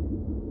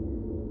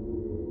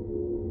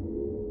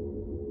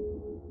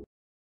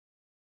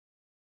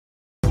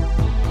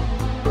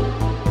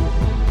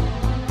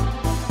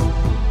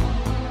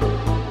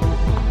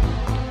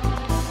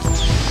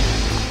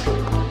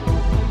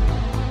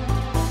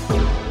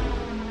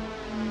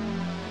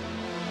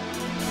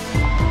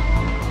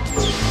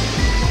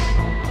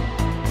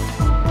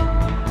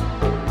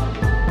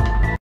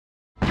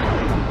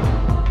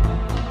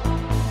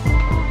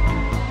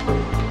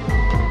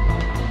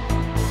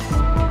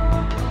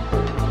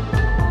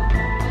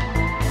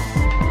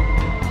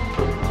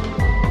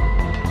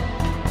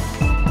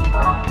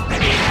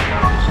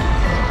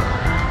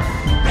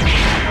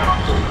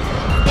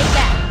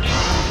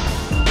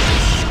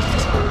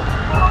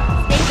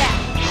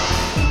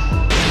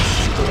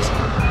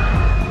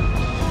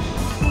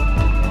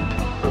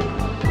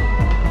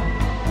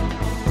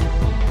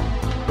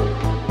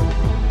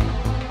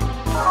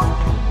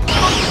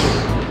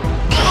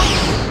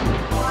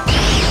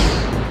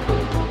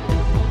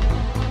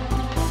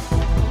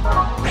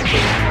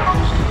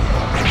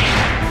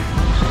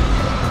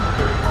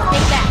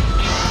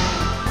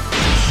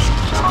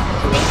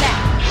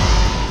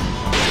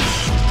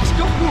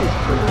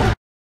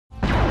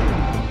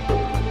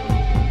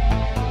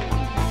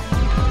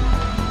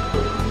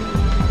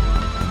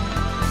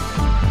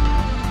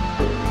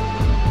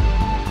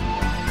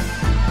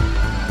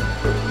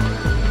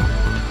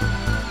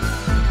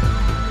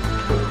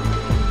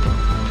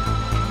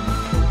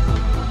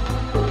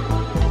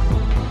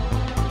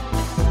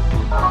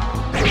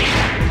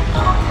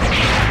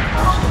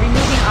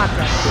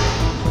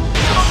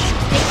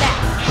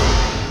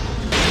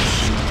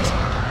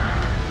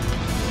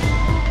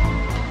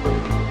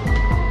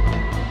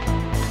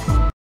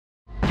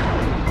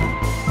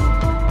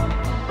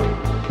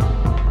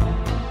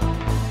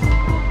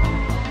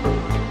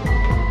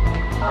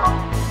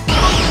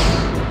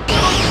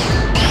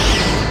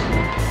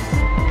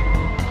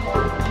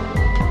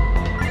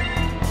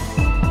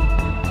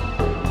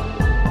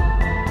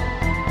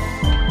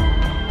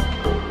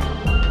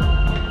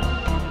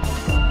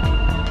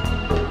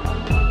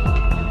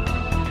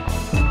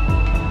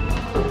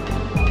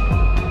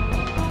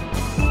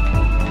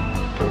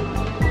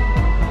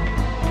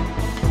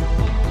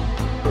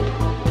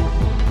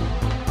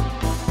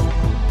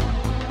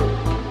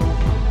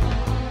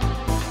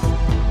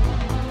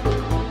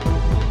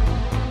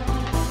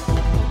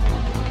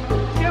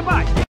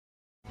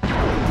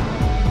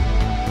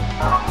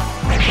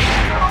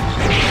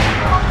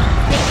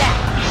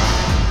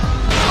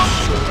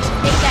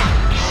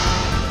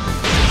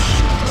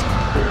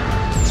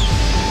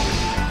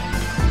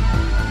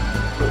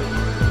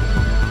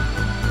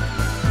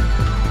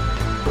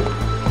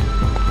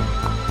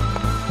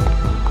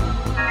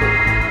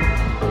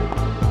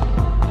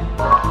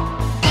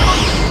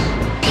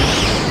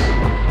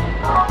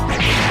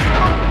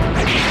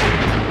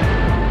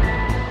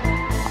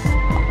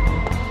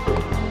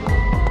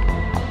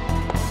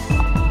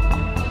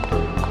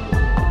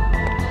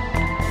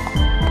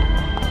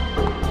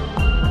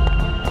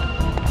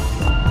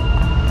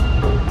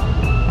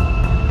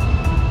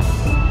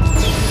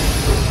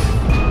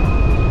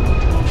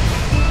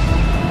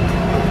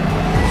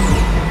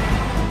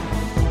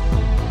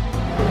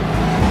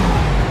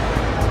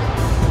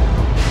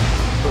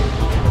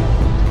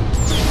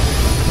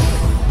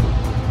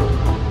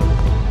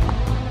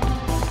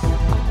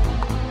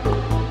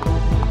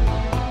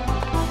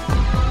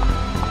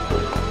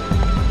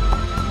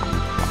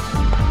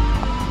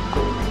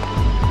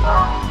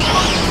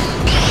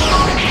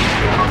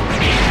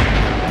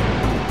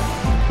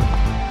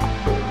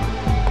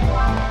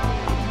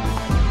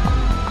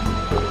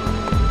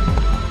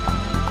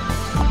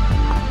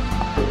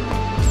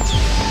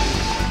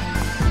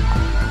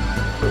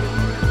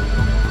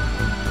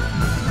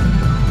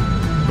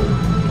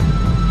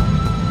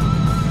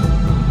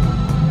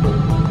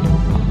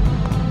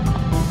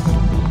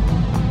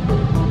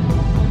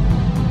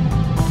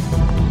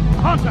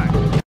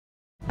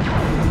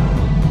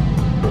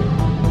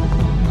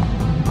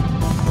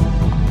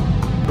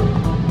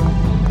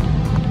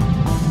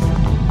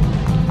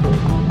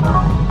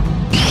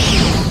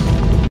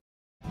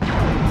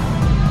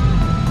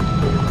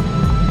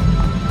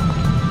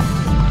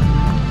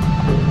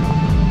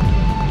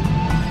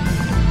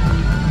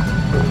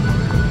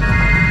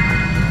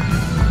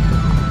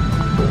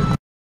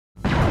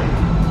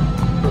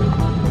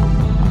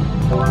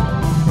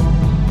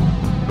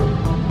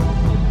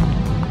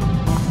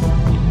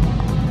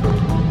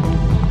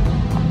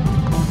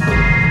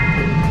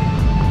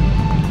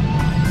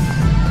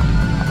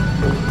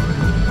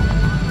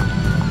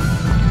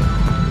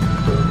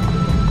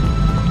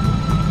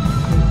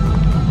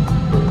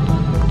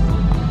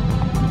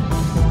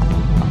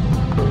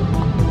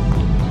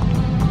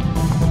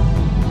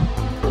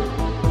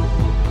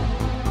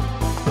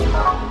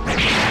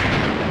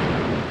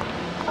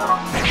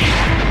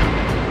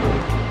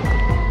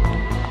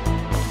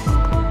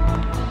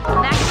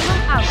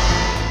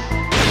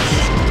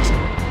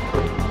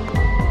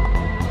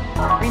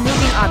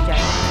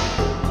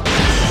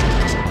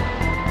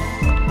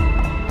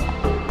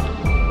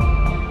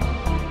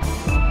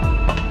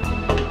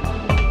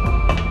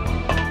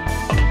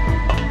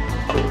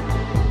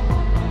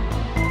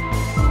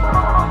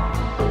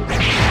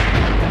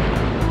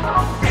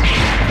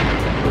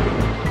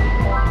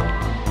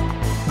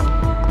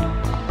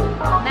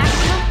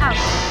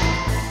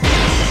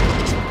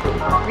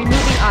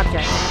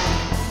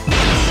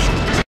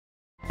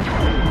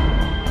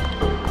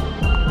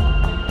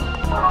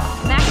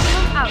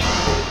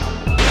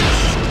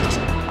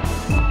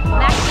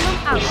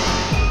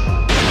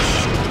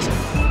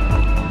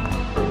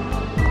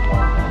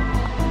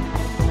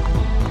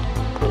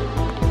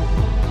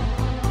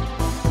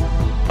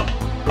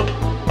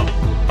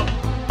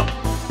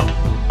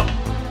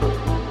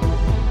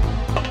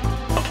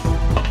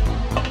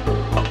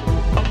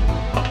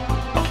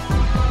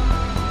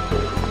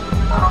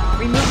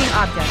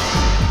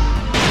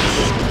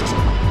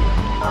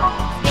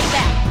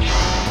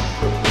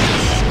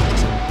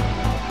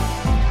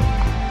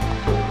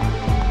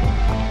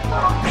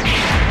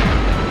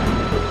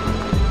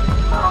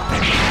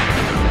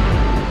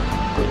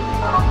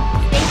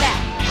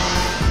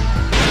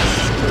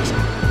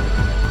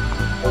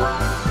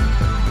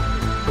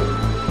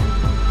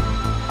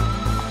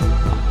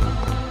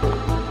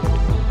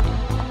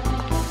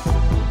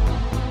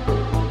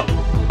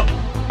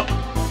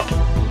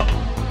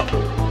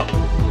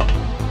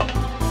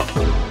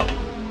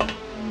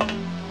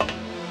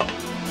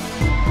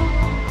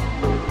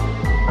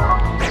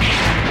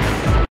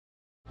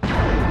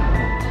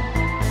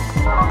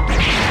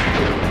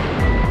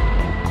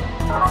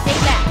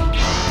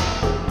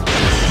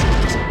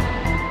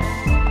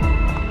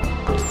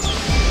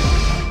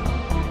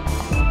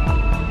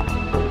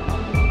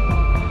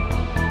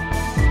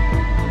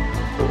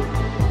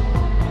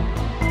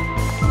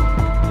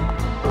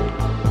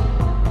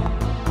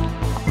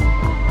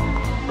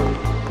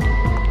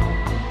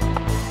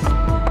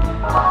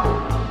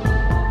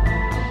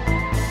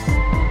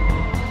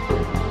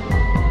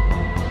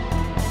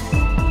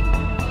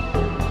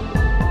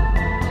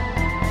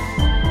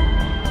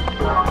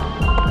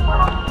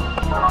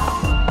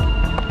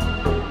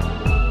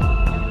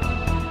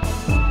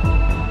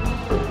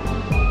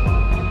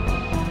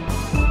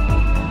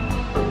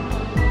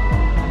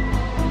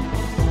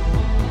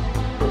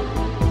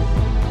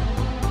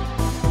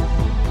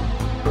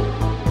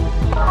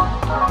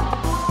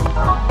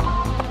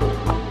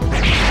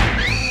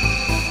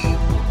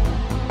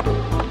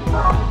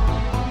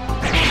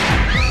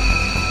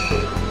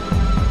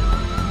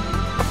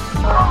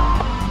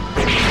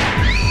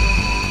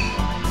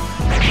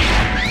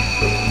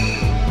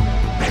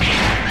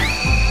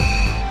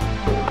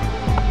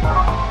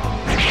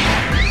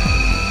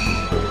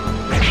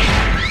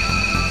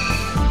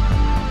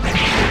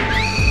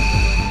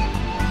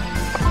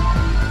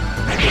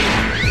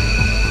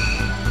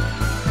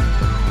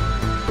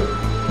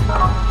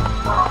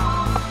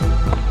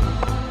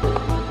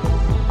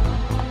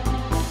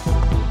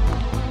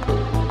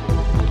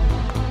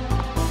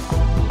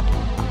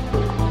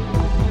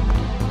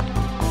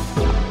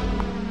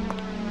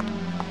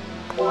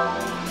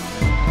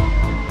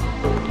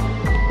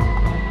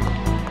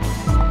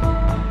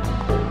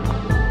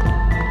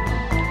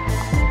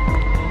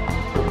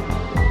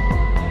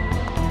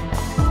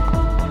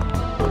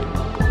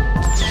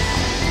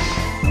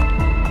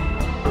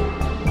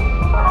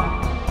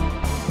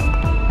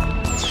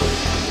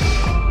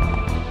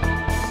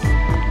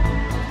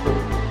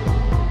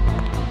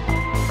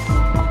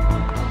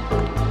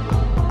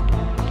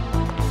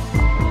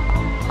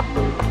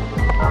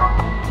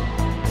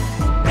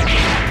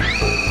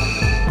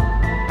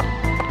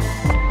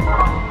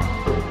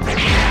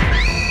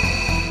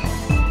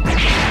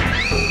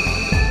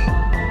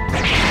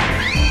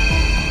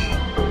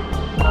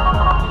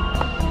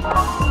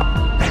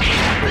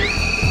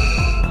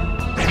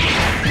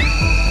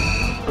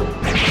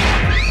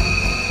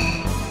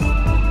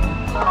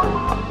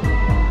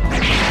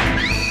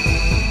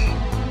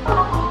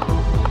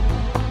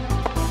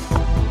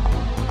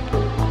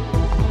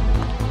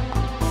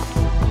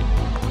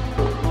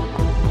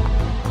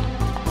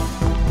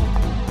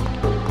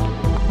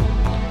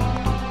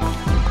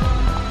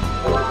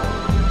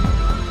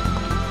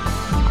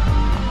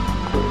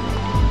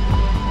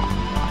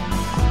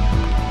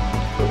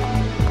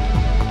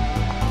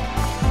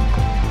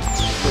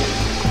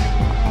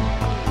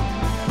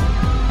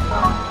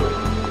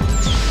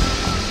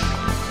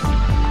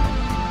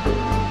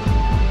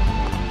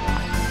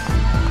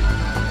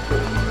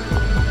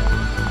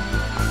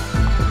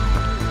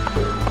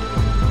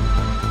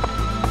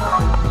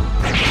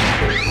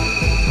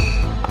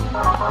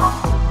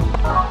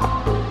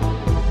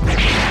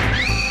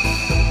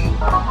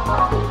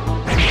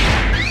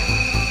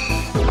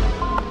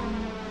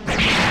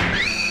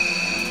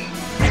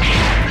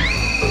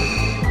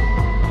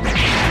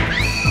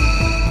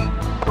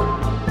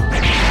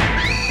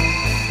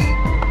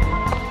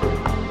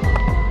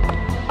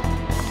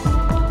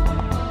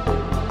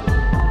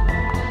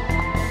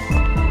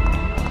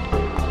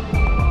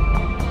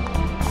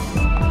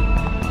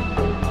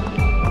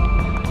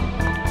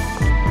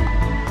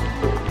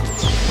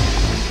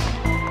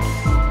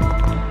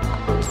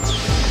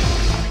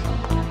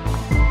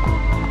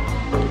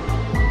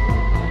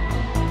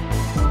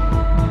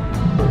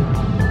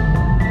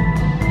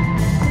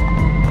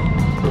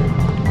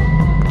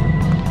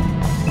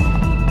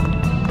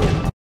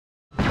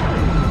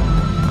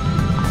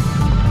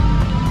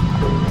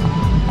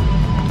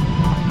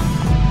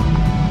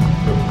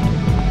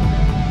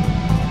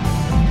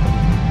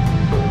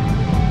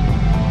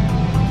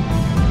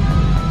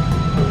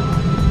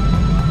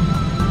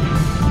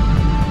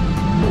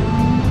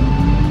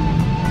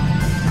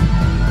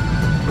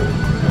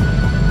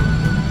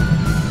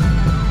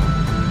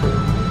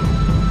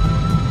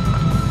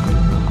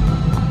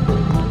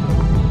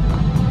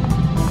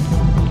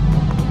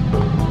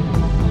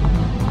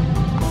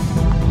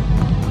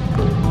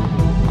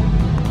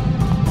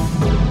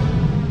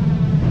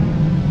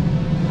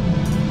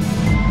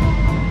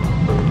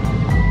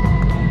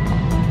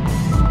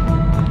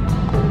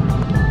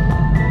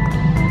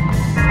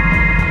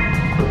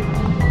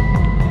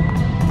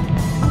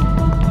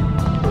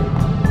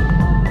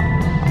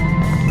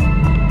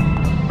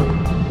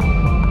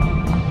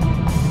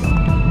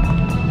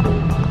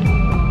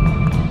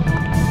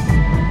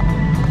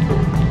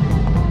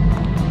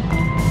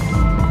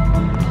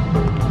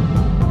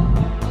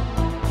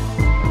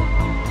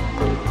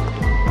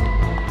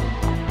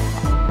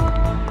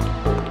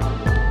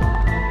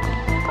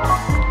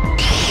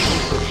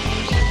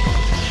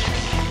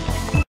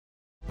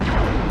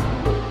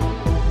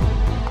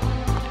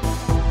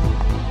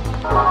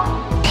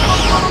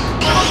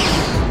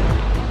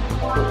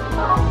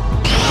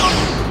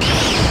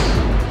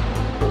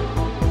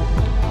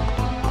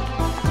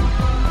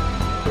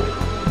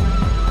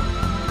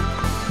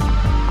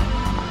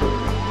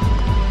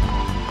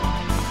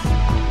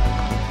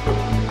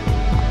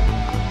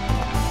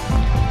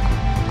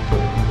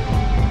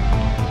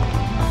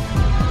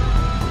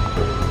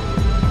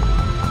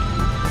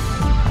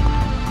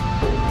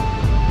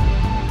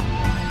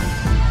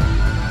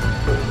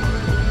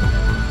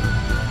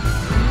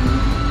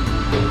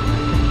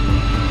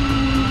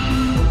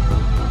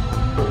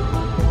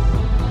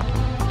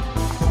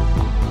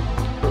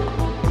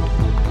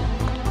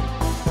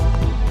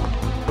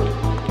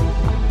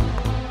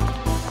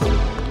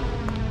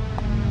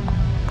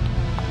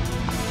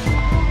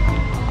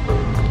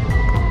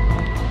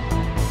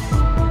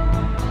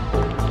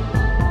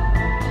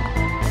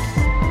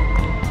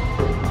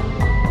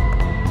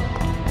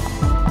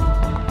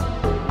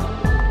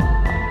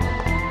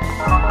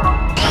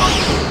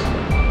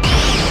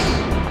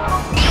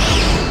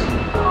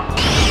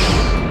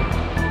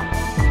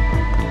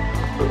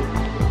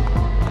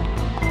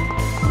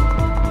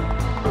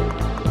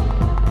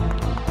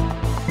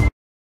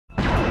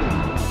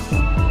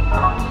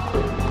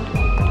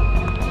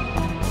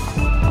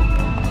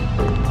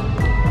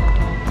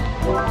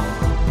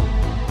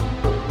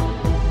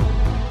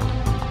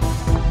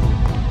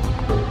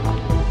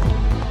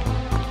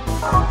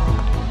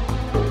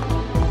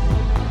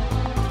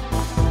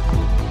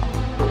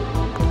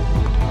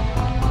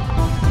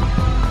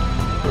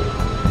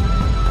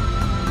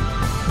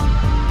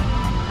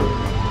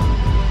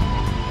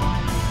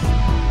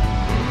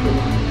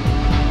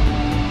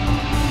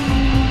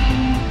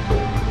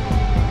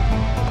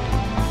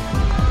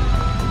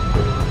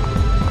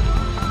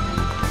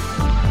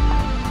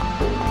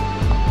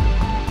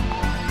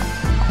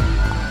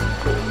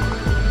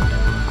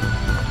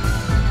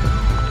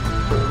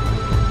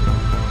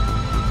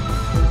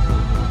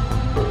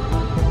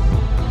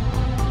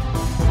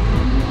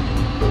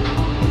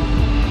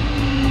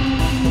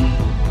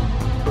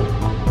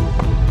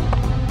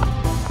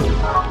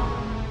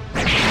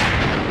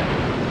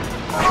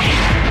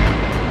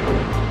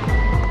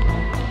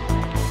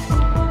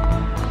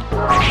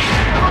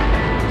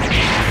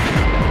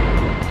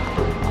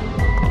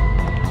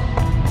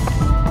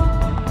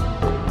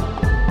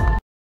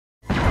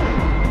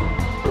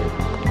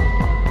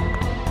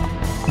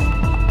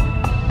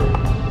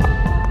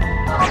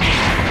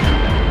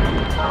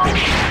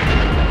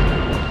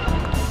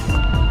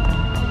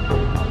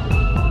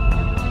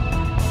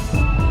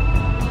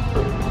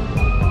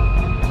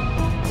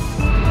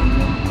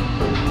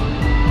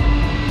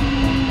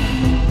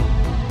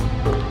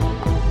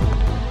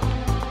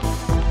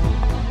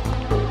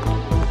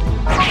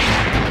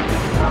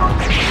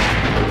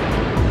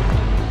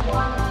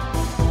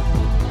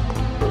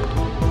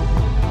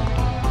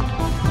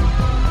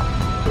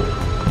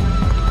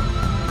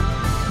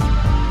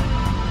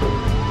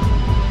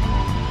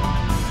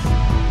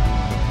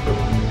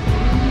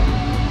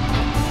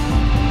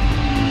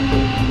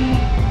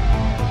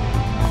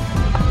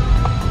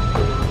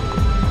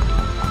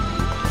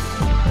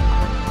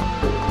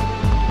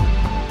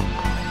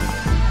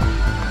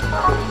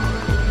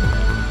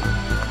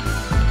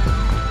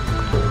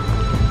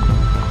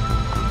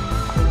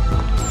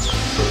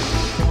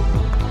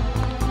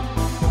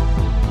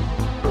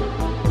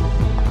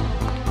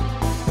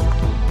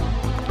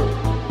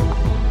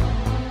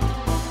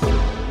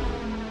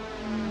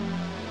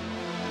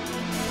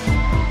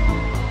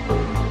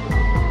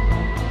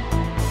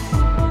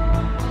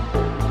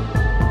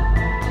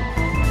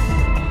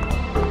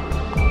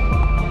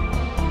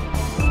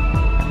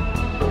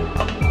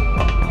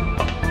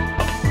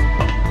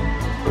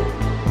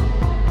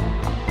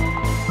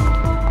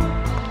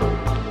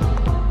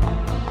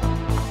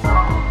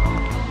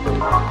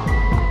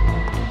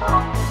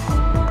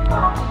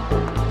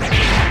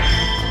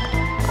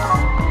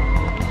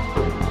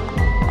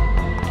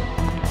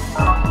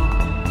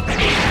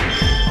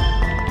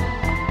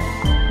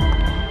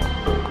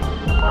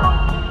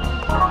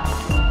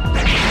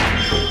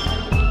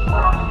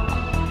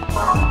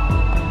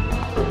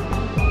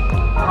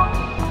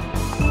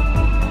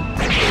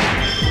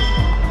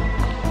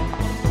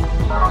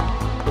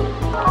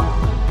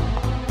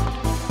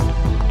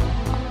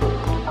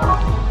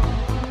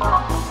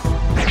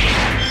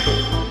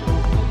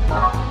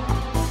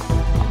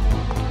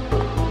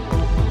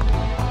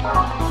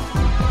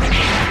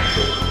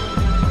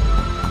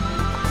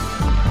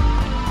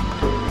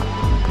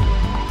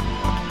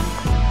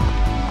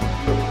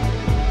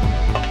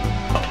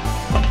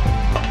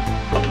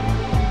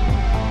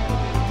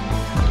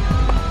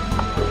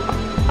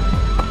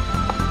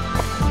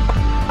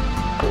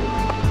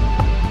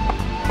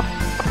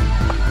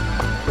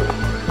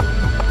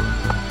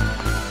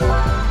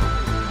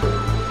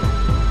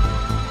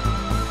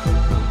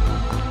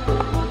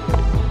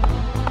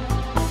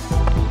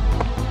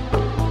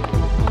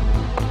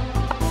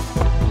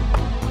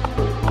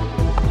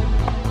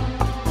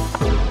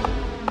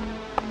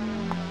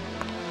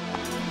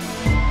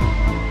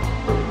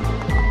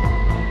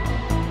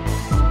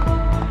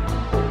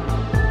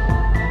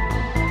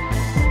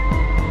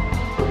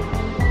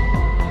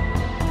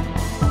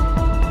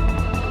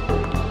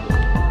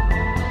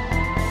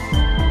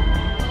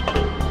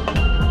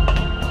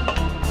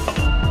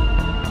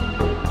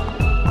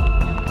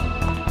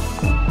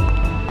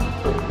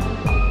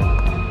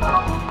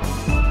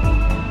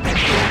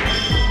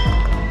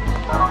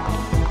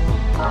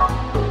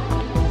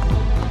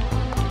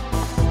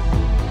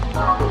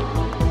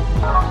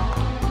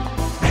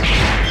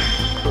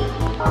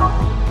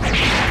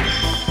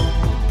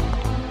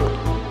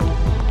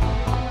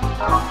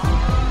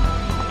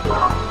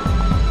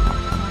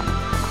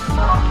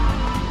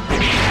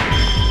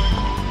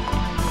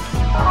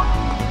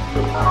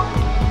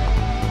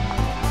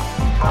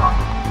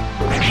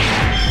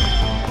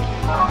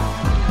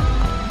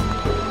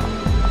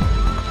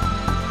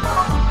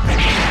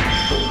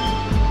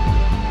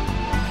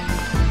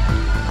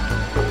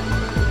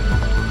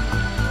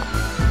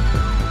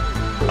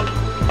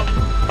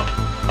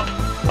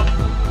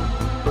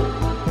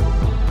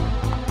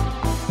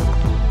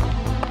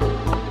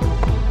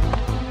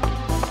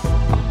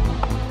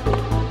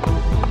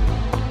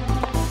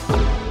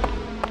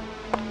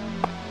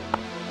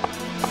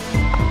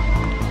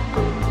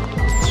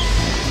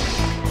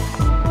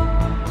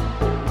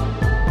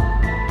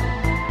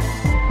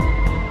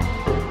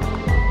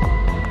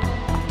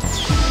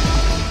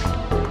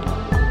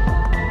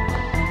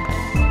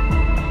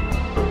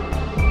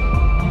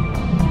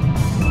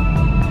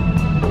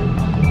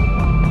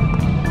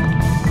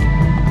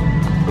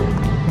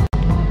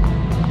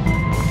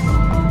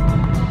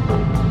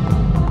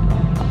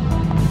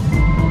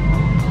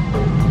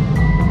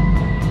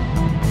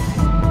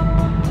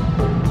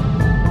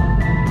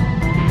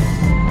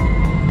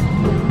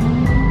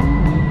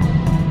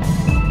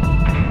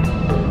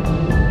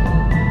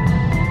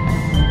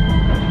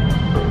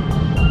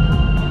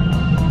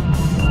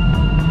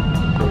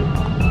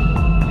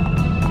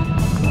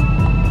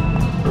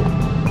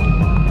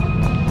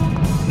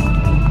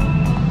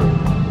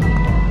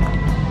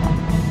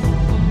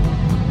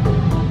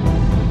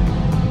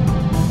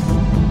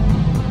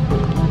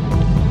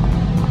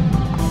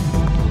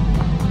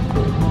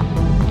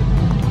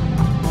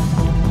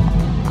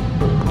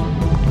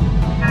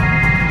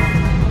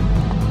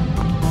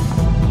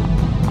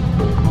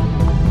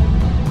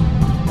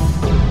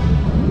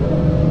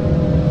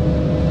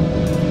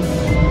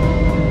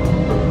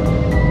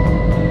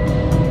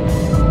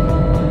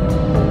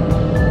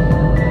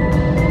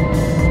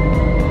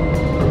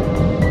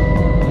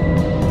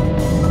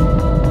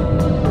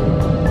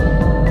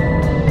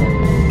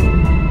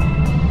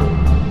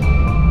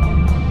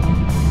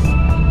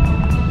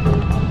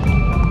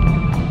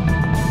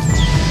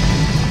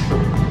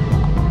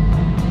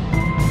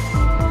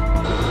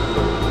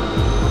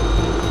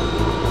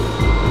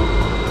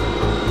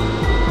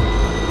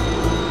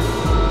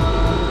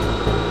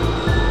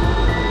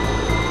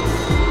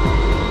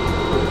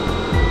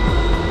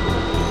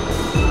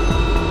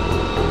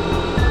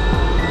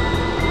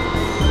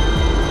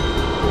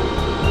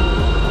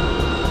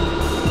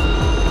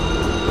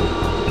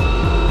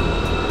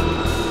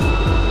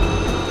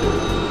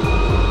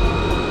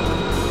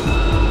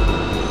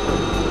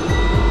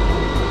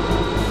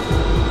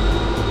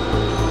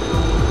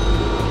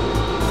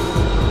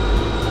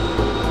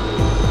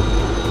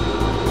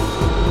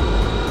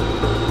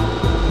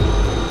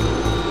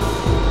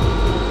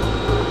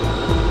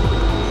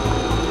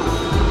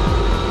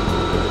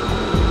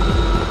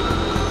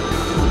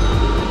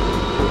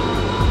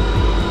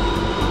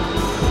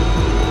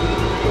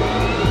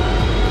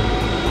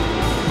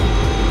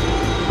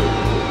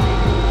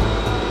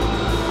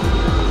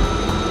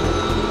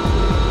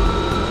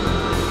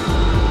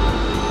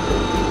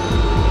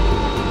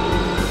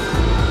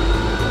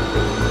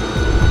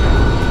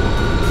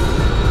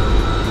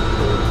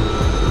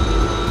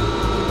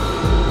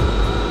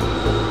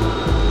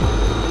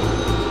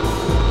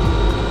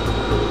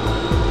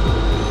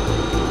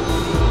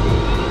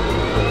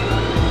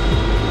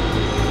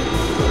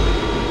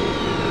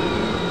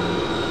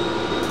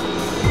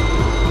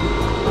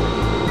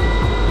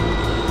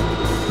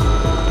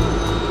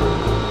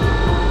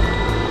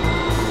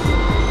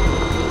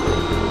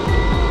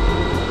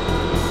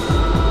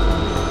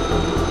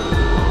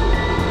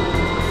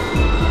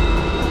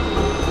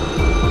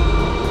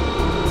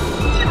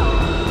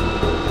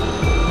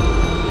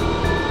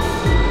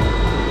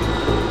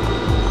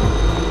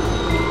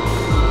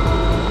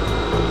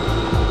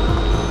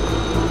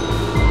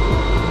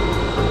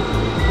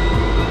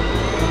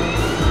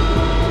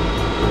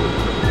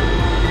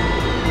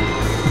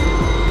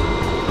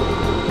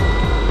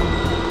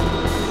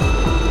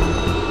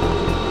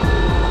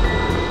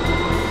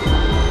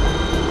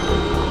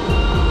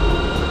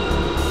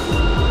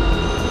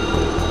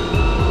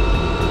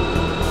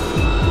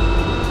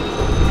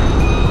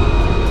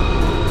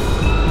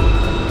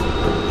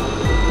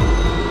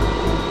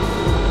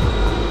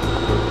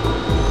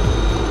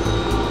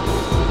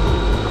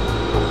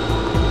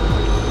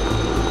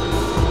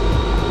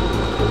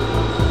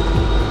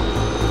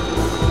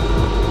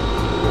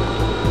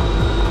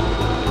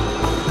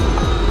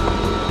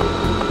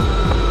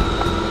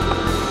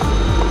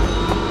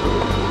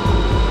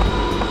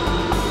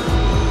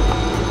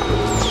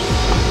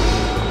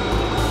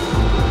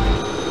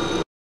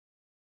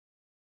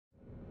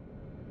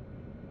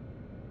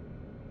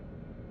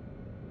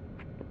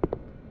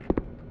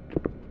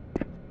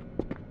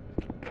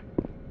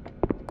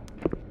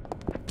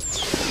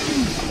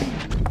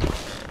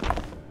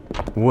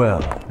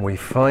 Well, we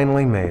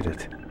finally made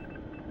it.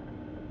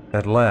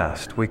 At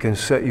last, we can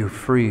set you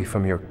free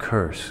from your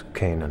curse,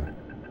 Kanan.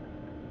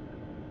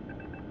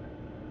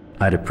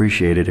 I'd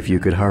appreciate it if you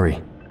could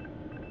hurry.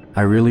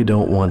 I really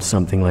don't want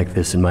something like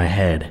this in my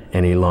head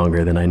any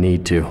longer than I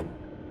need to.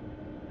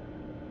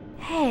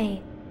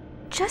 Hey,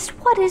 just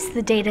what is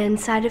the data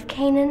inside of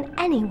Kanan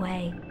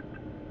anyway?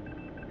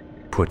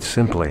 Put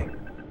simply,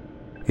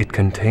 it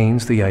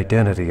contains the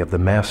identity of the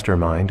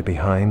mastermind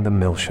behind the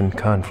Miltian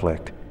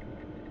conflict.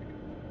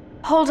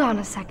 Hold on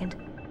a second.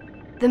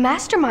 The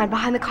mastermind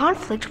behind the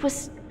conflict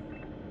was...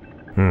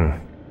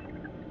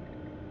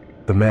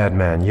 The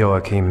madman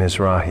Joachim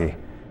Mizrahi.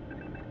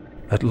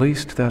 At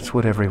least that's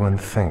what everyone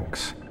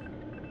thinks.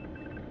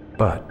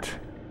 But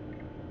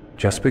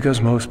just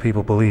because most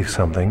people believe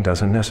something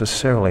doesn't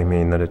necessarily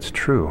mean that it's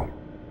true.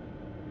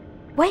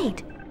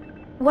 Wait,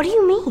 what do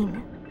you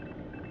mean?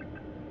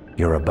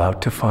 You're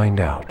about to find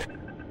out.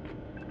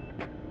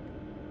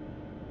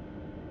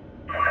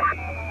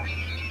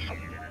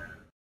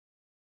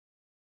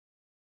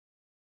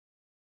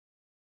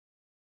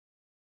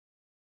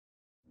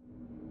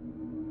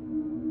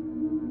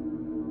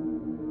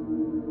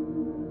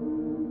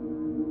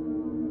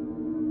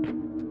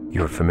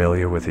 You're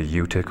familiar with the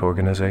UTIC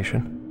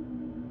organization?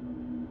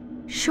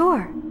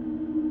 Sure.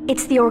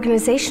 It's the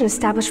organization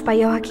established by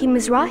Joachim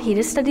Mizrahi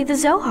to study the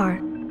Zohar.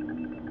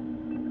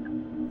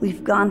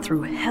 We've gone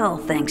through hell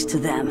thanks to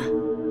them.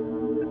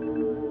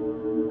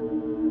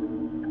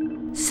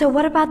 So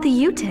what about the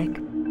UTIC?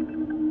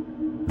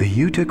 The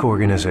UTIC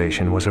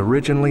organization was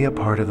originally a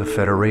part of the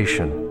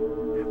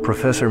Federation.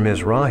 Professor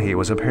Mizrahi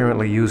was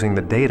apparently using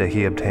the data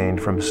he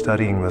obtained from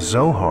studying the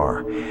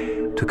Zohar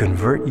to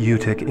convert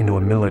UTIC into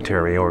a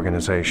military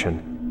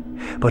organization.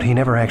 But he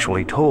never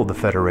actually told the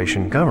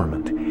Federation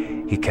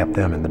government. He kept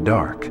them in the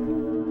dark.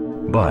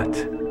 But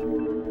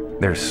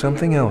there's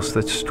something else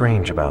that's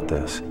strange about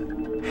this.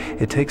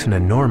 It takes an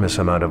enormous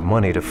amount of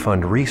money to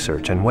fund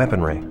research and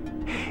weaponry.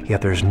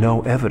 Yet there's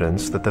no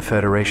evidence that the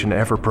Federation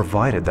ever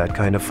provided that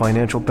kind of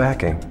financial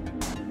backing.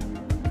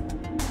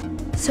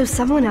 So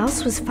someone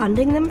else was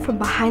funding them from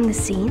behind the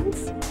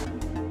scenes?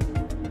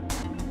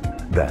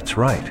 That's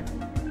right.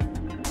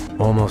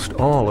 Almost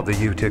all of the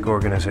UTIC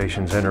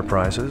organization's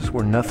enterprises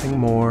were nothing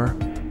more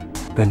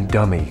than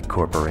dummy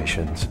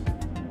corporations.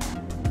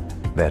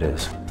 That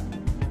is,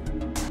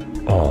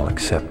 all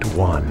except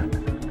one.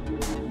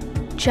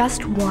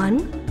 Just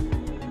one?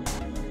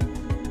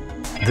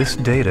 This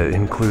data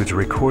includes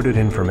recorded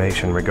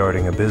information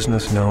regarding a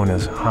business known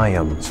as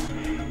Hyams.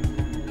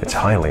 It's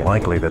highly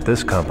likely that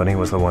this company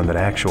was the one that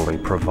actually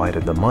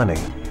provided the money.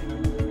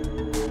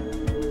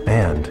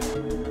 And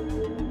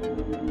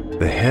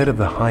the head of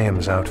the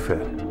Hyams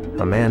outfit,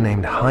 a man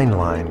named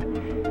Heinlein,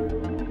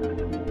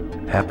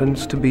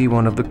 happens to be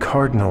one of the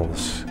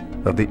cardinals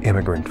of the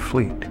immigrant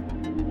fleet.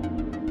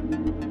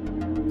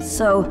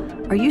 So,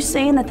 are you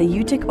saying that the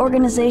UTIC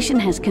organization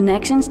has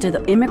connections to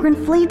the immigrant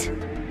fleet?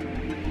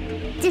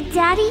 Did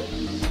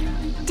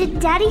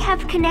Daddy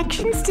have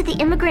connections to the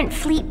immigrant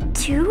fleet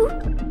too?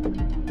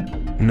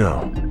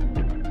 No.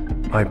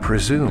 I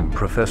presume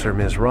Professor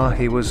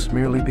Mizrahi was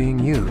merely being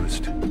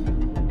used.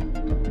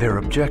 Their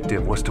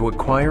objective was to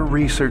acquire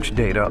research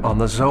data on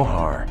the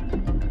Zohar.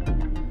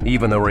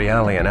 Even the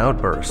Realian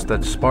outbursts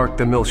that sparked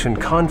the Miltian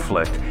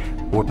conflict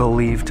were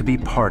believed to be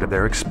part of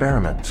their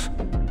experiments.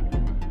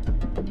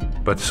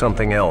 But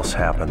something else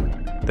happened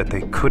that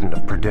they couldn't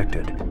have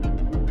predicted.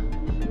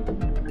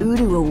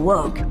 Udu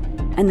awoke,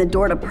 and the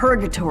door to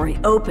Purgatory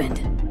opened.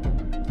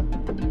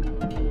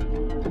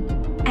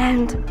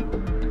 And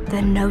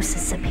the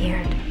Gnosis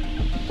appeared.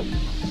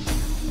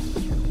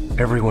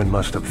 Everyone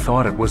must have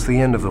thought it was the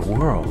end of the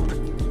world.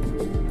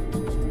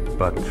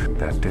 But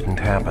that didn't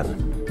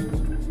happen.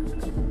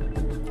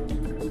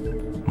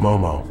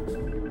 Momo,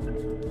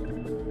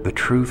 the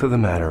truth of the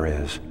matter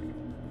is,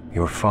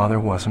 your father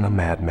wasn't a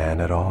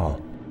madman at all.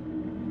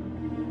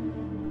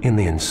 In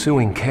the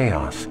ensuing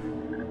chaos,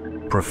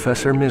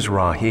 Professor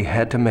Mizrahi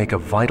had to make a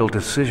vital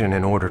decision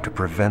in order to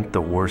prevent the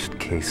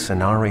worst-case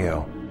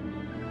scenario.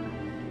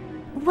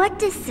 What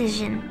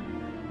decision?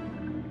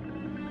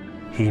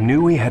 He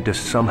knew he had to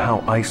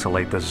somehow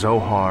isolate the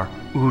Zohar,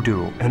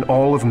 Udu, and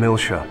all of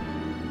Miltia,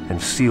 and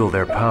seal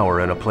their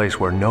power in a place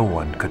where no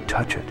one could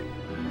touch it.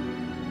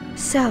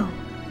 So,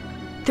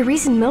 the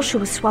reason Miltia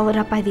was swallowed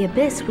up by the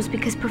Abyss was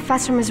because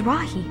Professor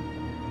Mizrahi.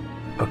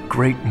 A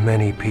great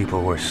many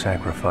people were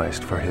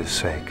sacrificed for his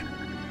sake.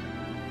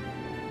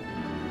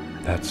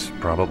 That's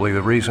probably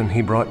the reason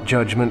he brought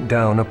judgment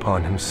down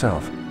upon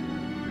himself,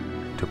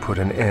 to put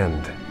an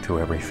end to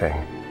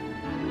everything.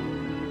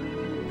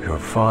 Your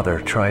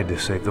father tried to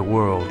save the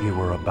world you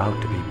were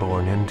about to be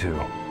born into.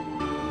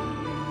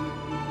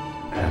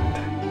 And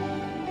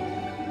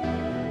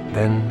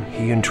then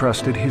he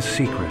entrusted his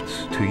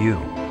secrets to you,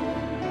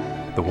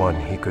 the one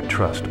he could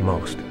trust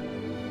most.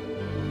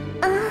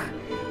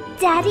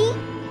 Daddy?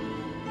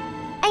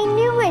 I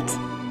knew it!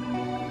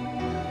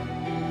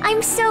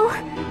 I'm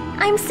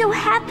so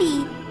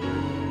happy!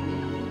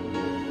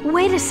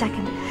 Wait a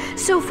second.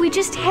 So if we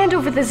just hand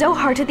over the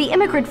Zohar to the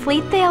immigrant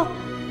fleet, they'll...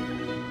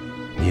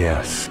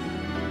 Yes.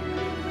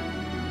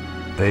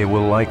 They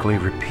will likely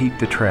repeat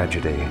the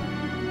tragedy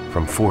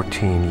from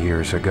 14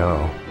 years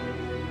ago.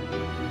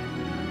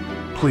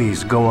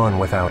 Please go on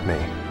without me.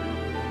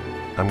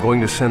 I'm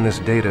going to send this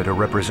data to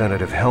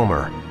Representative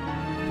Helmer.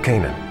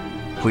 Kanan,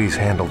 please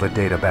handle the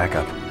data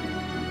backup.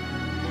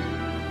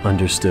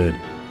 Understood.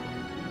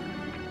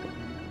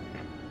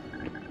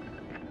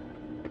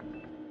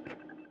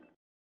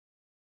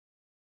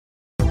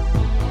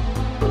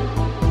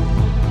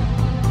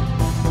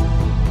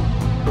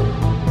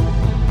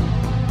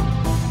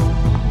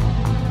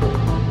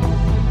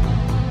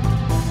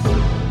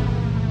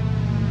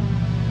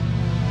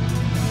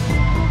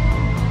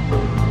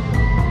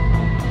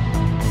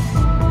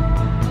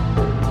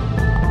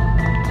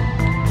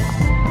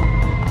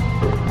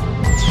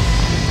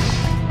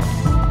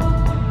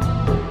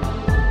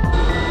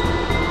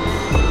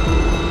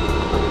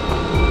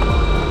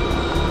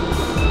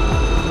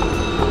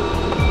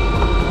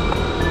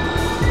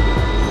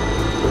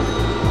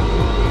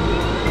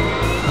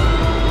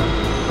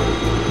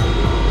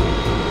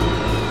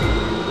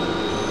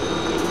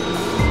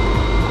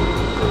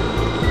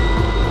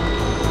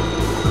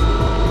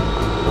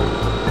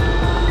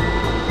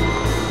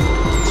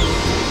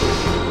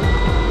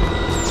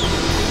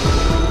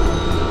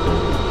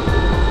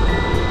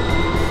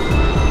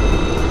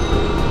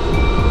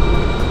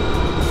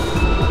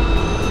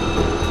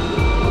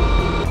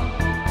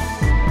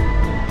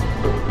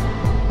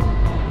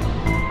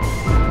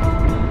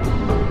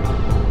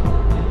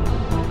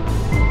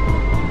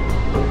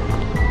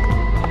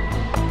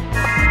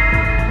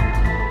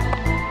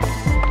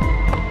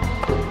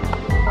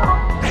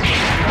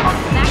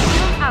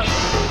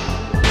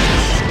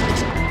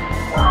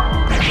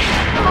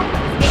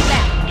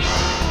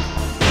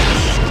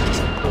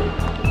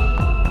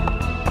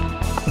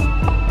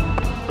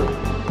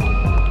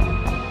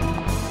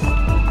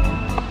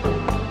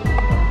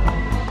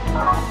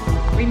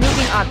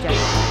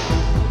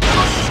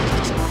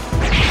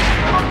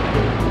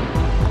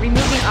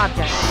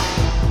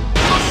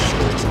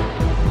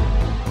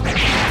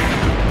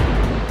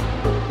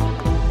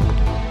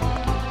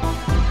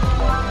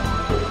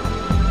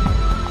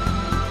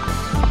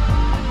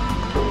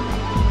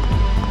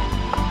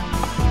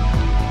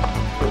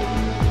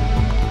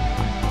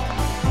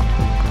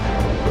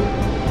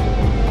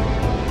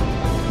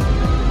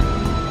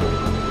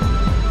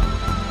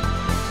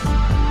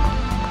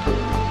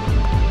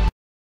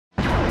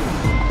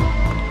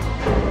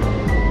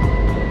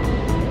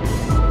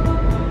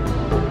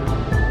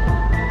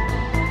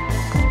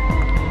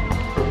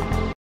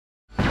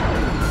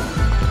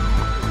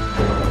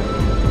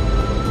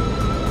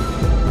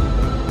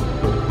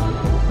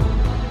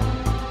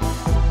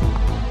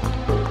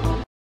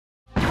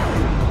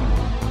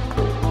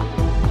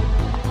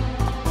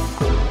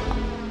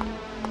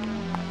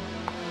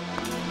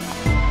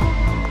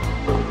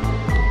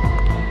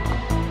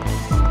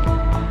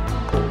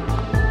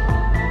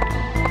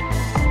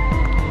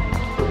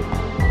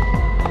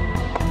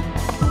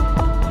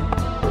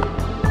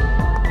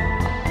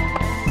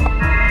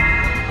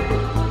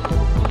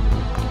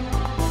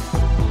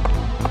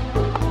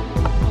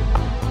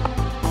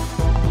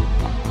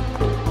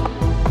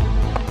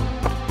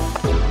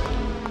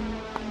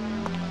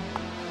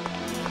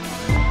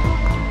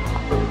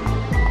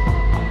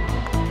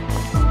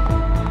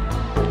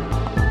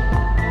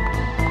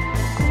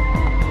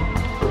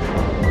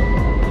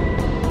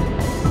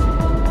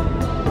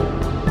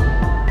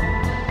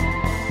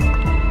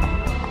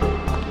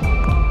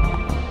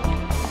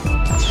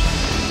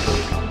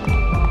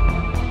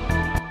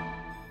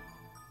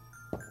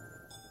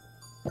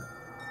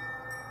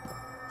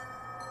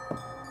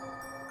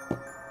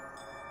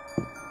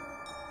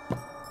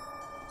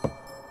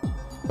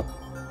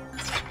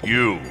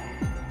 You.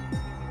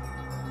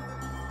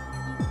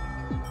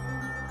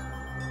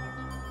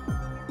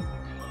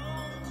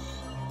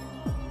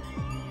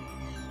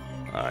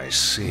 I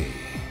see.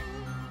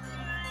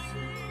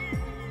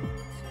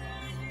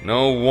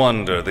 No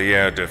wonder the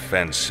air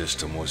defense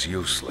system was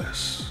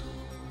useless.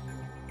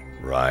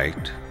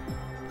 Right?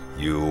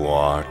 You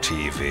are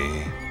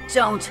TV?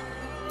 Don't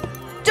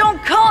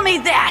call me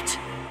that!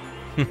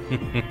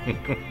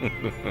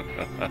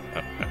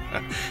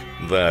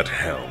 That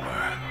Helmer.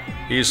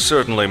 He's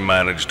certainly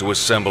managed to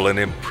assemble an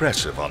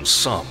impressive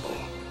ensemble.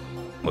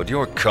 But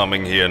your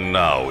coming here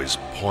now is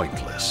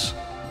pointless.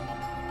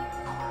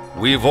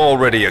 We've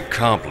already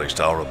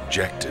accomplished our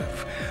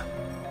objective.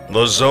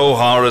 The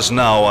Zohar is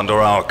now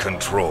under our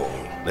control.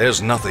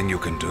 There's nothing you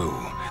can do.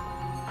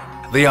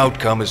 The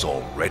outcome is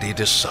already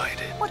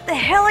decided. What the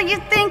hell are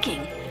you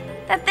thinking?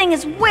 That thing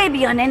is way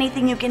beyond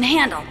anything you can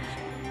handle.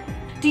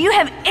 Do you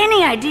have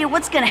any idea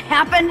what's gonna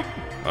happen?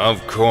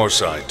 Of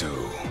course I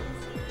do.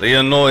 The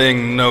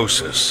annoying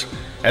Gnosis,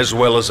 as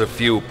well as a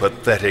few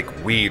pathetic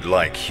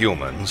weed-like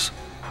humans,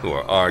 who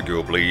are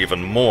arguably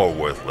even more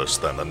worthless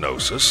than the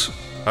Gnosis,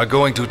 are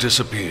going to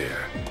disappear.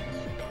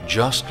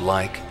 Just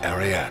like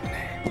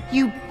Ariadne.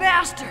 You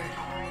bastard!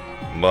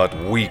 But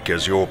weak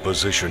as your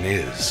position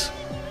is,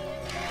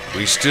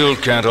 we still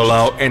can't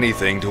allow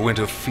anything to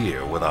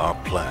interfere with our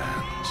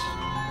plans.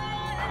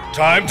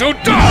 Time to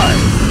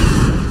die!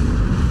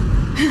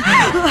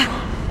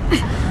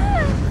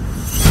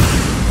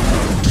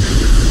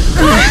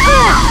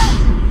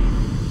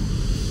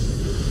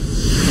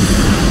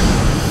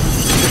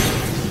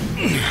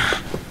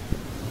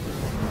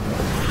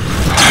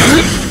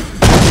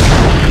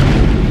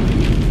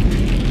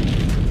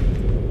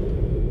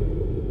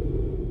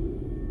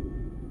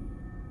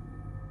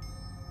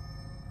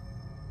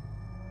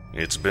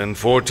 It's been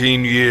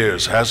 14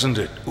 years, hasn't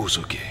it,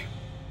 Uzuki?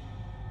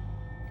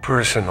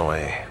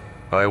 Personally,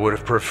 I would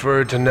have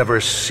preferred to never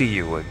see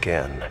you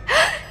again.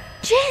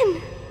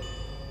 Jin!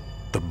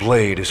 The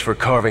blade is for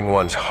carving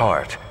one's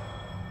heart,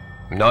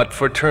 not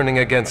for turning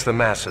against the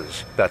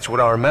masses. That's what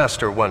our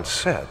master once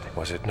said,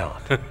 was it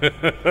not?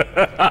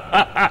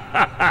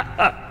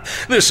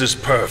 This is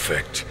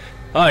perfect.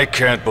 I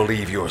can't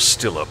believe you're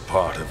still a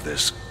part of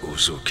this,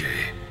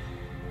 Uzuki.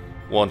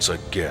 Once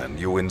again,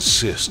 you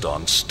insist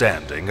on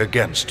standing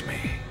against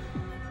me.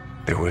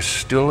 There was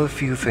still a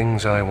few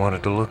things I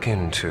wanted to look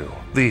into.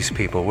 These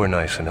people were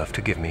nice enough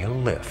to give me a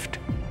lift.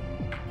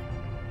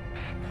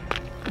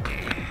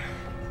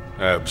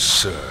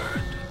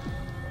 Absurd.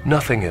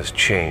 Nothing has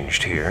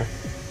changed here.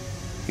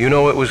 You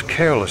know, it was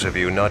careless of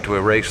you not to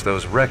erase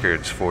those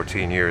records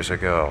 14 years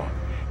ago.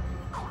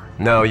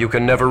 Now you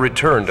can never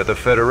return to the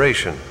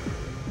Federation.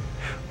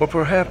 Or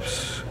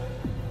perhaps,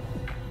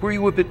 were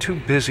you a bit too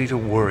busy to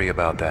worry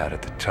about that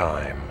at the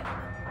time?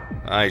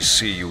 I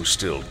see you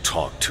still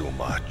talk too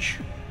much.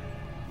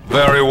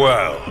 Very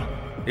well.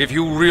 If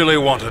you really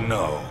want to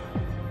know,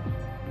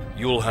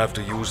 you'll have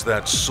to use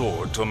that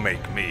sword to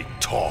make me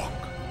talk.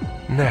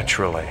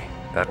 Naturally.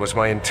 That was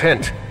my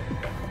intent.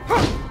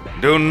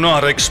 Do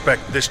not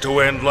expect this to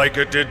end like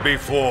it did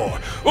before.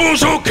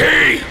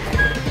 Uzuki!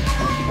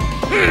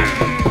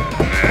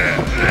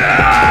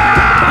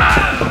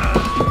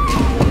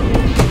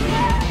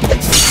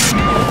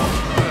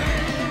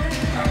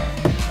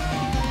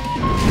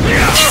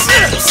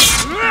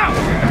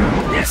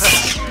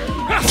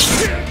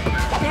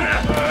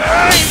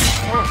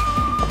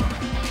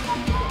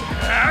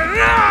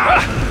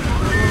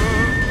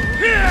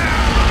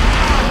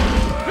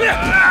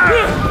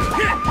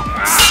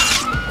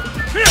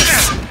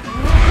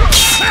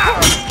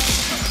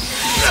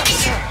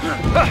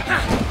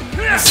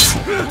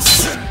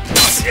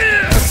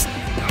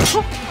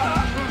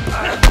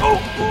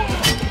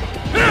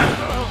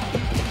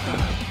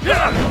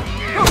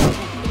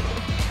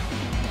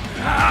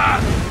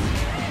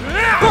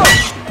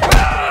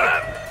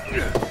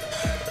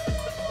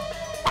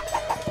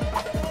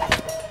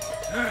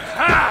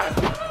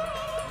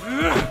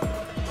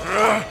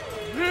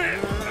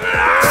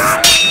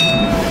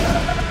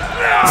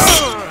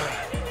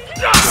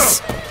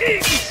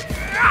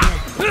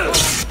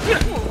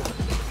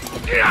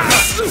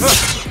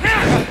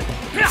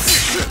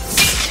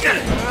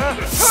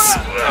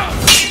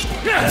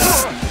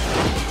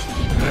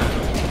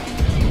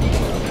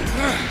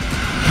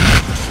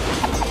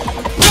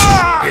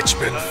 It's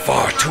been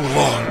far too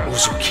long,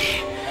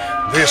 Uzuki.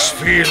 This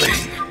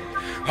feeling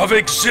of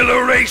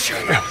exhilaration.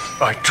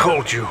 I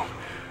told you.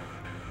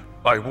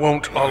 I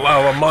won't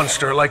allow a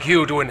monster like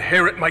you to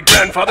inherit my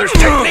grandfather's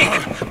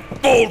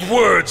technique. Bold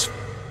words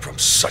from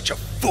such a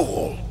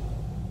fool.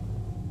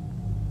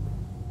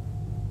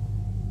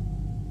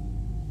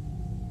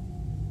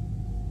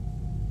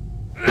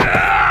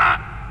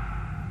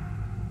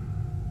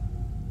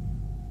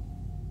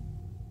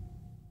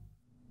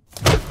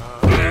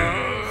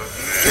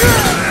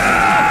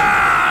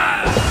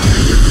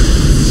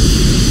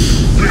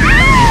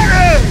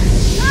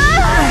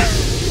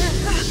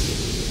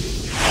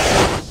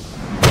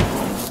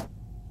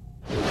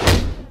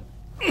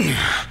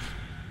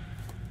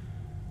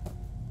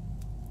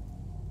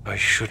 I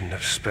shouldn't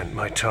have spent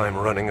my time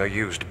running a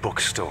used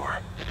bookstore.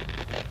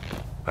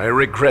 I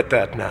regret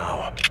that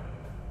now.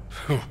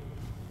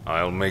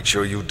 I'll make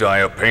sure you die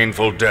a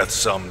painful death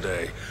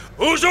someday.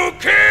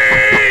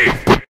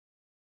 Uzuki!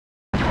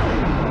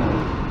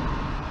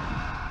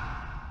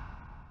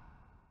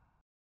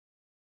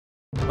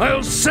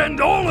 I'll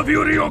send all of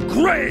you to your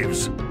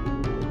graves!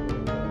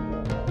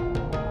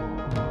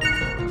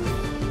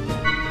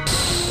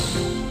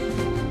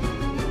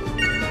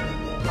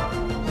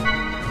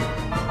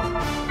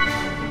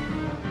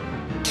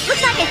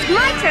 Looks like it's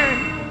my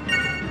turn!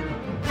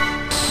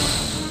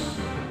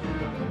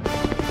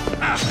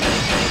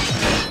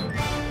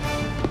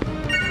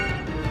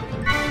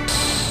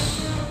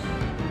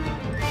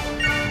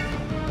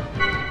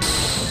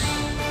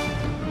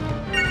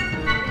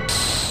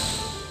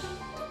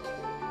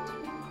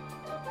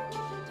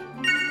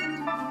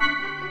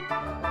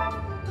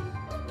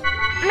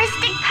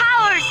 Mystic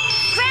powers!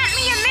 Grant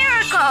me a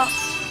miracle!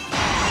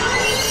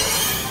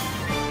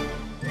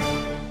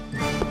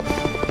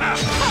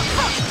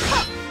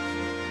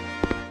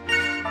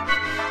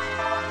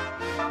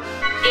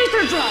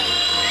 Ether Drive!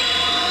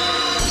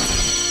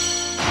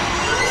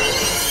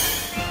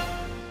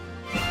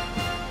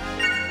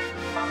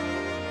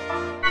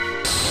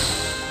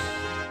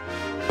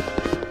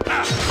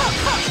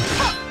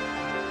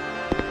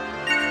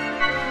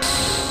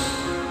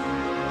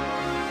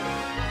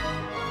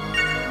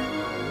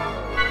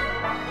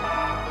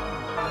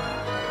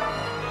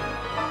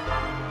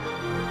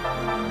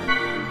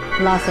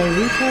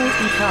 Labyrinthos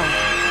y tal.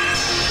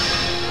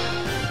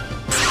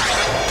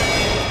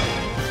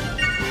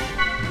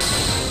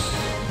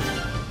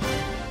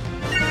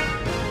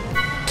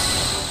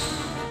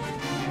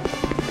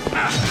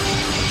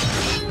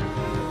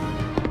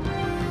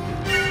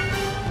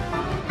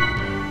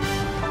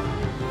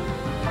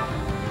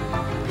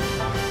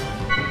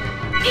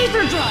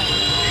 Ether drive!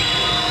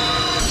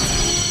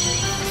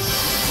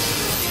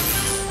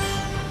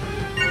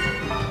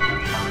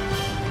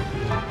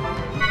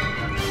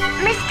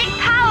 Mystic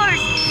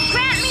powers!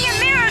 Grant me a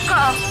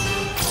miracle!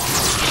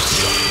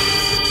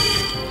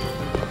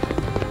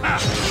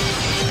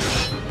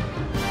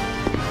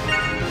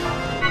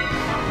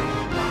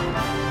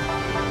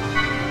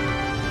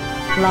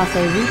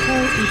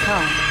 Labyrinthos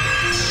Itar.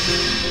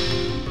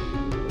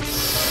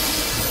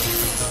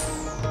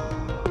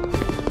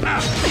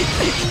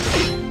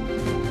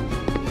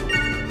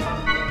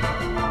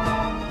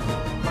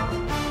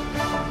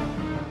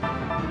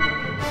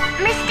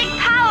 Mystic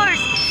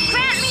powers!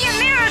 Grant me a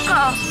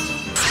miracle!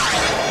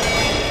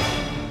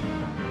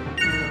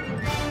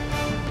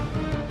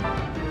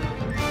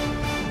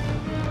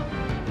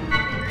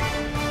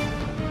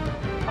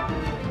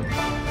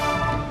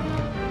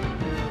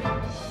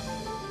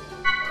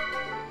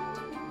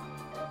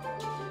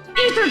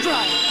 Ether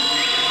drive!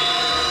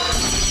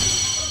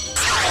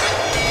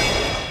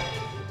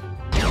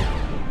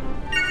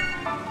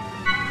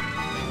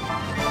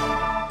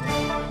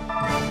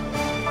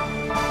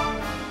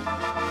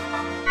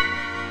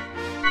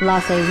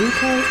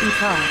 Labyrinthos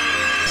Itar.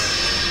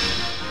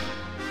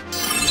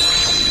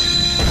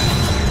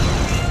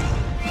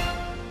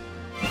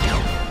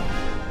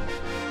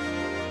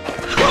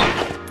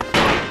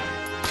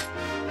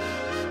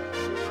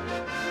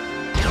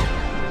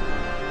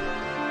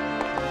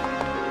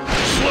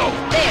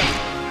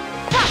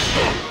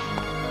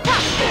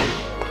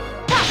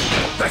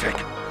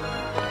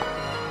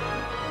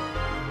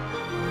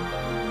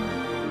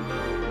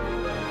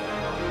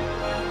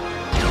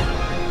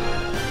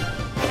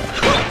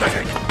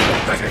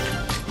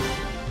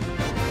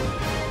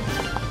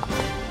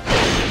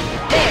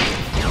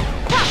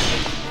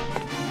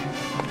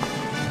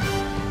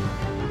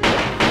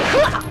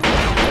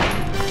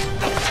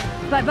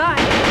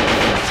 Bye-bye.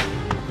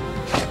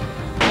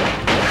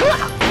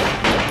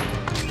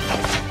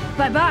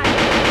 Bye-bye.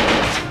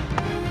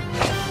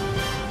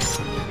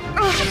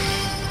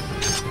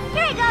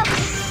 Here I go!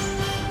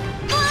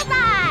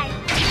 Bullseye!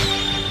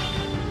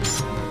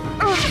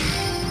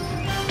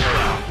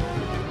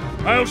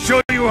 I'll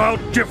show you how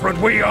different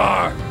we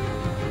are!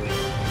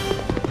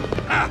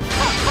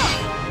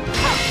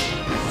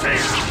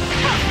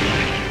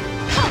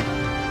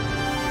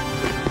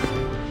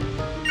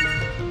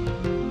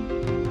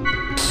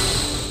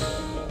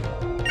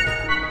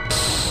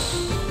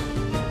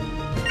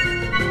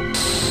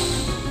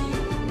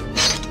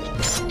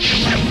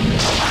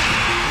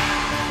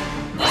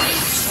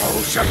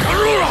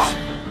 Shakarura!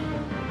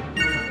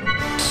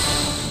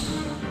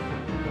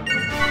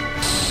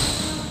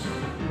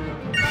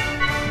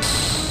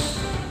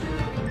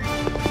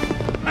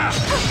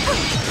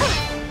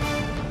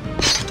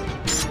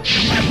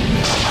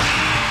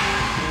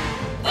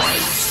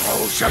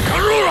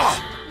 Shakarura!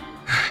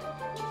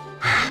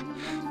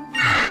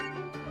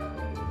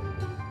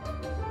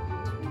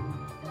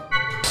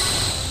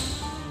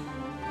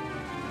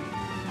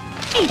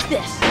 Eat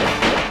this!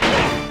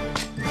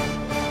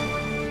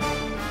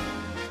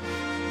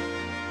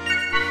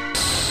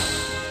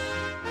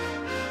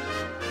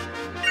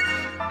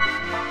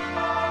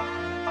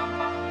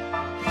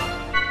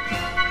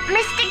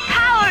 Mystic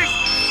powers!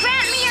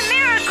 Grant me a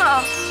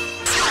miracle!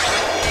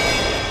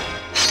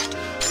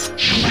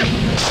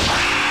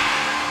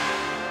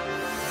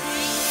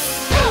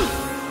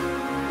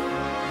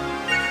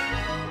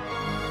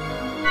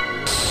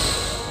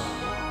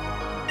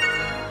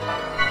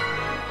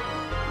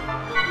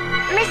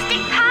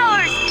 Mystic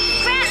powers!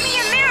 Grant me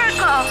a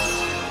miracle!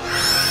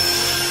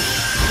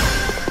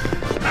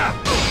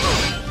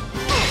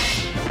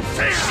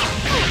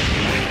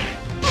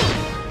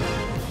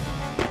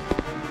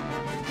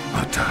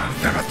 Mata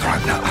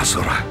Verathragna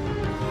Asura.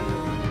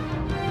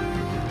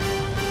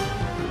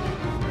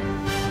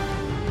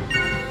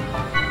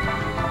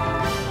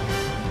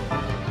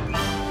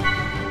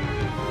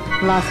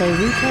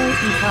 Labyrinthos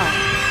Itar.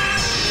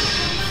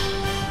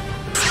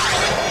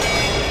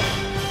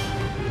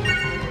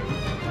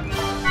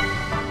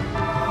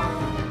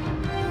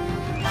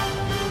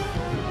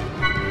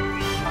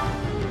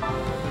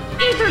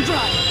 Ether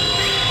drive!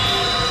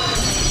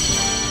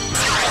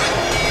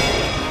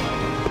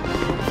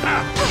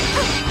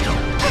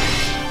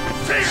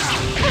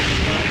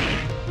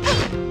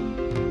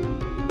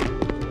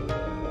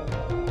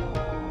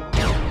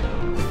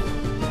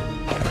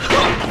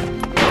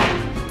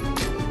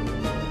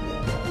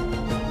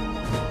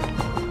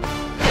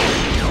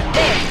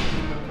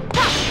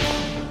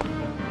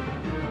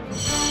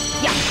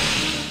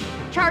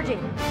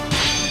 Charging.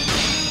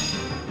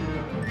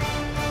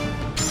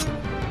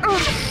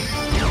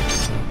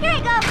 Here I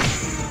go!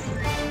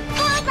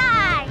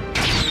 Bullseye!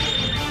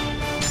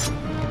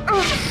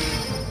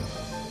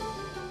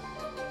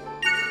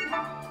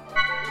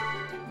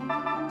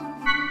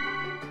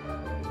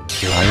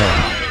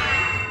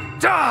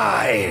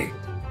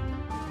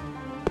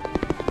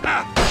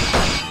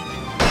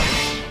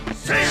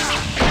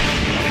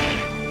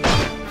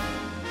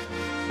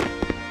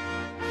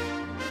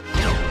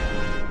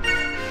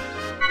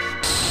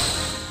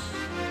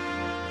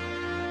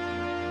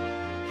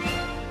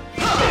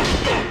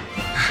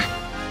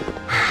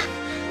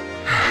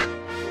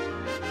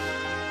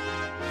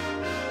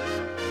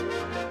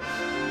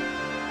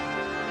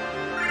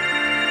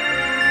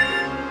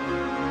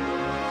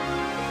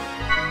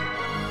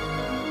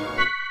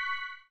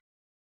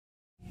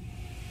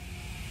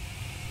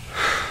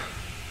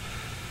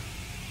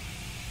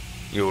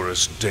 You're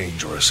as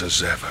dangerous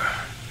as ever.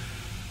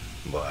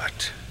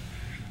 But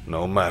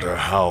no matter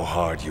how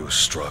hard you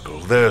struggle,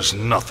 there's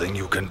nothing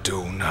you can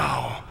do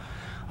now.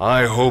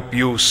 I hope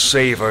you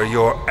savor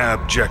your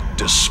abject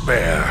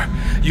despair.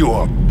 You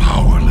are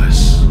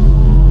powerless.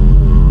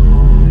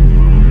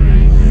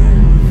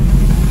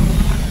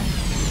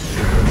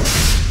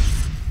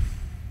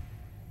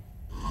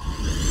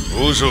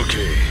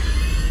 Uzuki,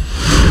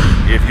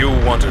 if you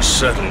want to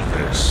settle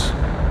this,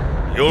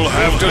 you'll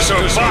have to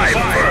survive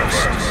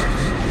first.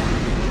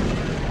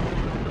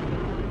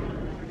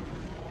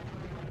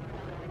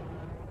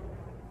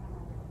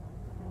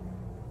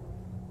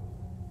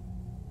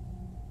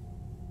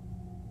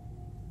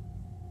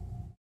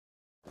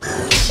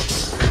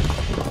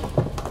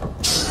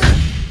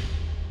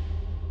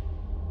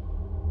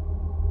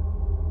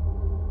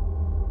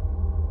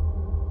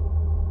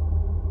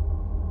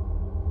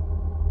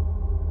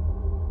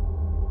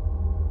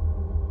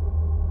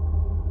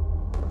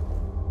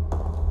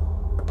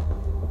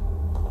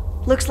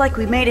 Looks like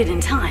we made it in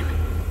time.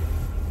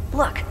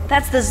 Look,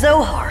 that's the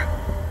Zohar.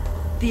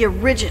 The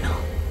original.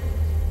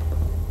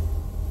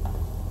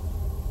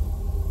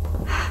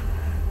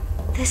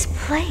 This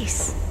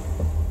place.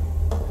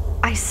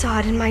 I saw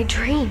it in my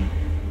dream.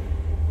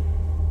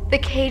 The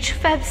cage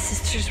Feb's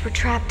sisters were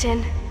trapped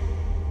in.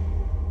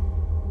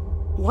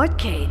 What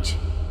cage?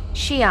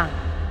 Xian,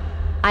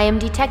 I am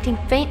detecting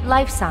faint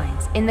life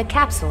signs in the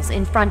capsules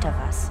in front of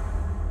us.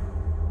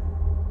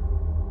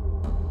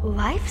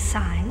 Life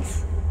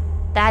signs?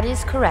 That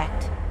is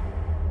correct.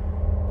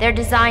 Their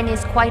design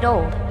is quite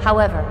old,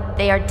 however,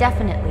 they are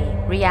definitely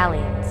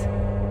Realians.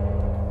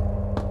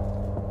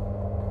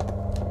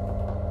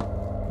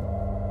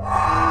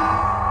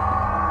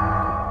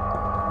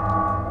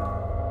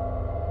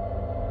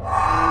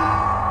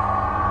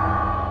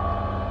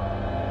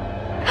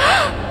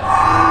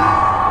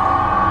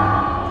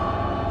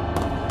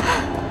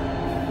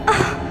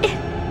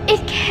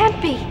 It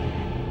can't be.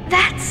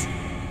 That's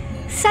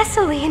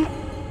Cecily and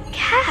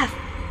Cav.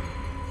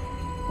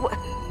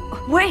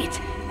 Wait!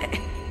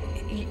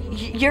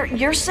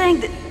 You're saying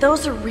that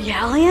those are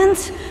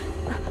Realians?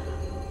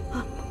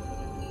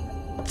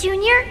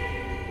 Junior?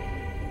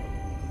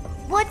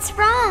 What's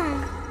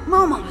wrong?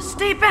 Momo,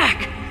 stay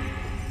back!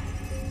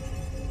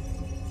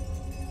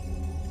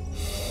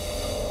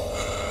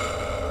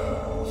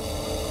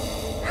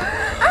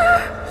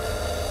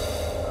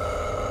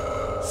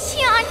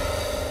 Xian!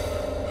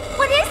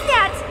 What is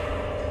that?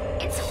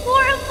 It's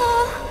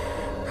horrible.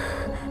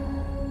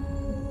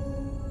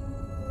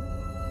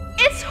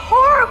 It's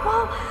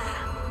horrible.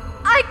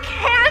 I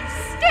can't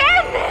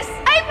stand this.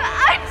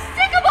 I'm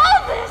sick of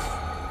all this.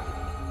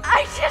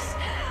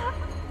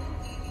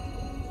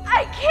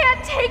 I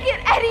can't take it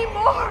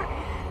anymore.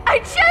 I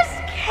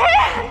just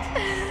can't.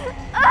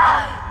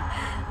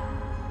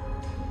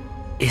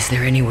 Is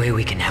there any way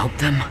we can help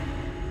them?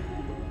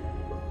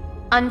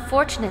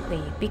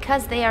 Unfortunately,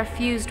 because they are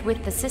fused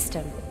with the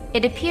system,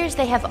 it appears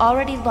they have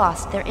already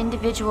lost their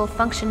individual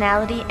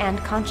functionality and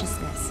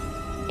consciousness.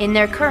 In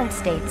their current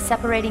state,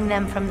 separating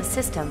them from the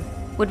system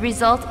would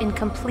result in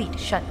complete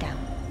shutdown.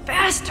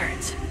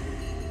 Bastards!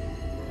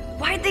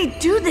 Why'd they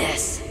do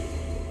this?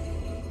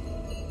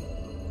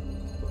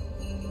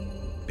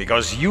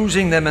 Because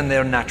using them in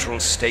their natural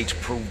state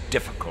proved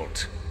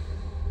difficult.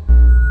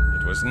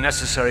 It was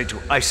necessary to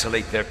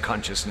isolate their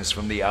consciousness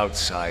from the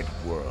outside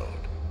world.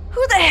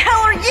 Who the hell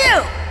are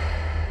you?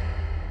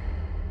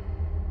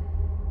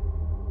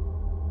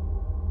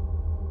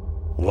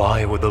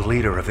 Why would the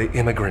leader of the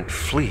immigrant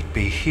fleet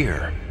be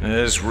here?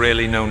 There's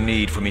really no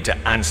need for me to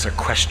answer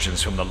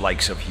questions from the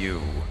likes of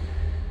you.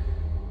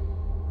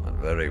 But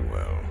very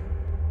well.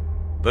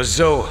 The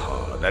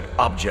Zohar, that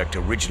object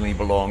originally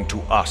belonged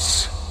to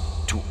us,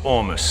 to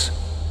Ormus.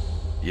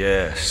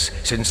 Yes,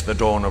 since the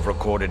dawn of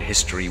recorded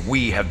history,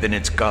 we have been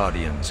its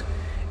guardians.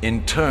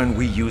 In turn,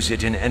 we use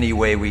it in any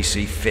way we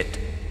see fit.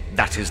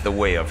 That is the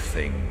way of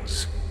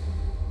things.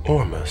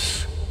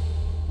 Ormus?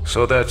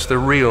 So that's the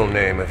real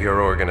name of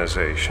your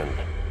organization?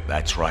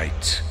 That's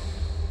right.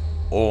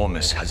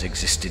 Ormus has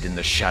existed in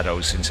the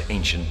shadows since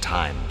ancient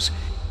times.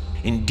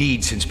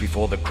 Indeed, since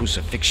before the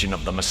crucifixion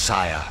of the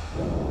Messiah.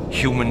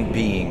 Human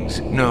beings,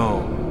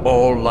 no,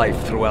 all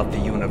life throughout the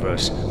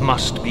universe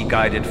must be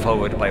guided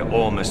forward by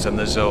Ormus and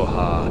the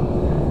Zohar.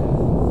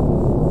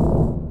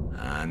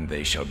 And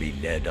they shall be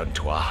led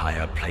unto a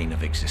higher plane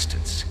of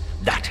existence.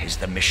 That is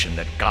the mission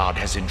that God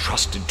has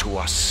entrusted to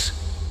us.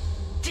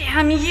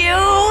 Damn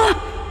you!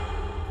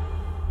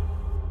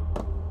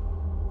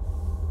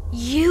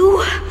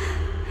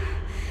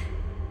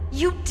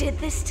 You did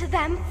this to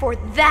them for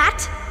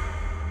that?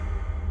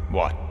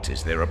 What,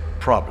 is there a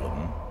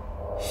problem?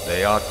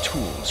 They are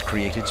tools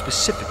created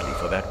specifically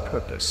for that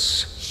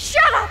purpose.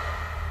 Shut up!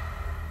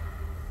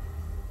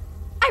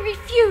 I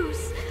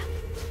refuse.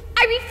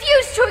 I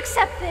refuse to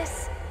accept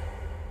this.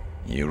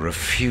 You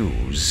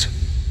refuse?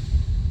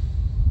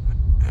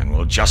 And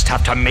we'll just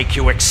have to make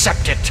you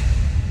accept it.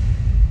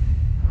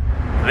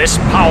 This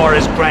power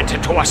is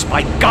granted to us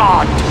by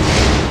God!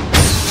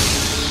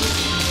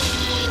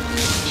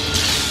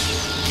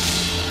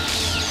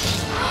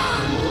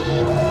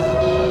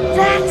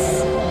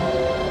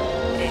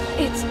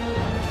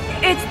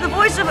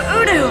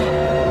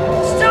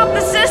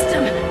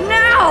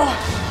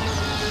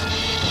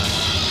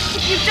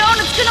 you don't,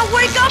 it's gonna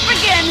wake up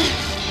again!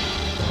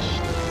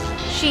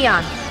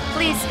 Xion,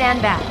 please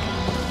stand back.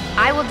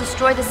 I will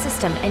destroy the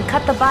system and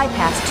cut the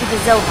bypass to the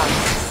Zohar.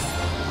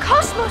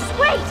 Cosmos,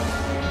 wait!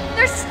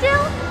 There's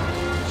still...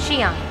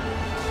 Xion,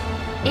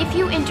 if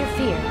you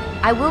interfere,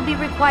 I will be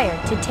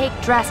required to take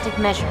drastic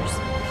measures.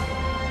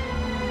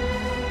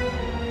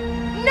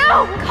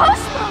 No!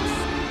 Cosmos!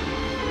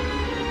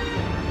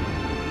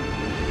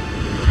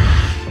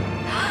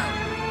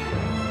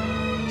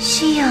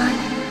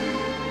 Xion.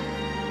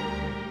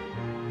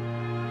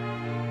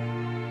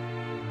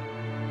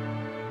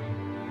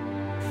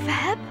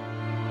 Feb?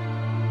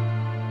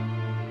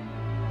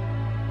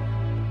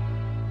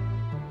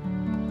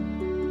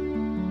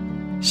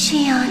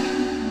 Xion.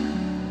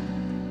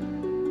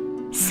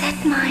 Set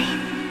my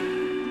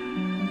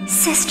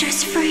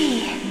sisters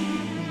free.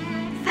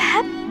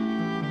 Feb?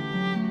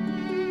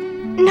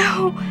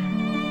 No,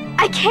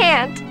 I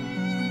can't.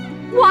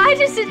 Why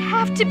does it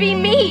have to be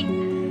me?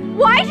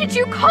 Why did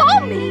you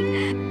call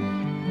me?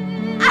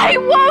 I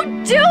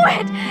won't do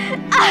it!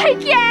 I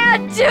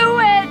can't do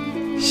it!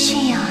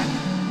 Xion.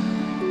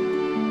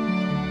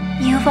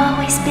 You've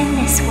always been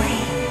this way.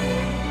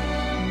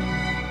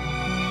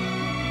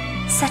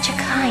 Such a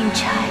kind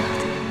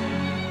child.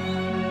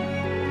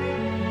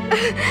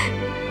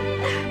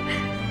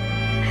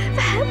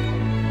 Feb?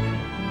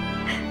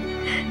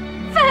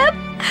 Feb?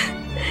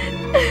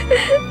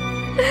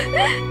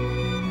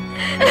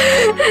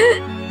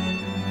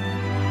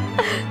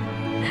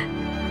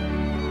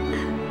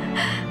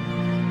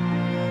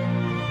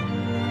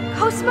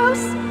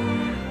 Cosmos?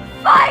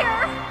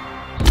 Fire!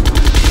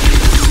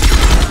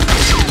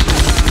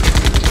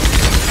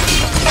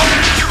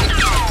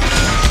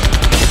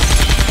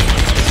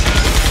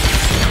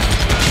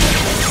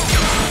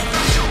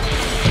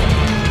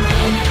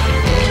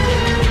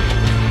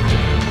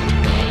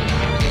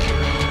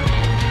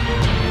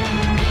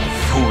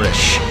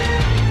 Foolish.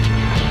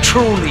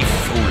 Truly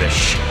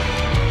foolish.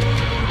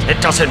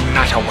 It doesn't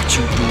matter what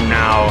you do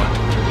now.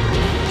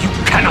 You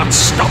cannot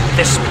stop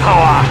this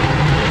power.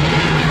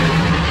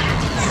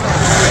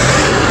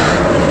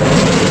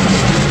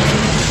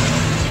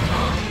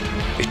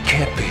 It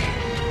can't be.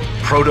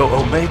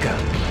 Proto-Omega.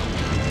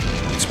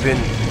 It's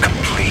been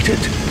completed?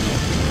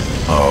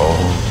 Oh,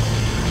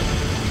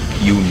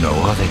 you know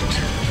of it.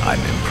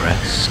 I'm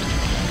impressed.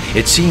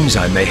 It seems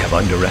I may have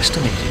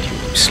underestimated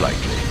you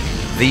slightly.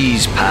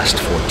 These past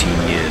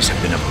 14 years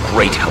have been of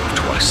great help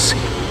to us,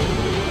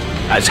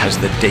 as has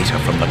the data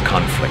from the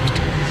conflict.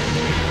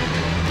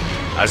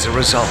 As a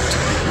result,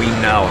 we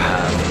now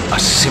have a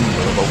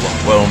symbol of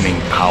overwhelming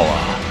power.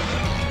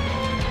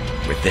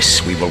 With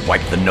this, we will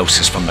wipe the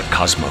Gnosis from the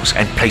cosmos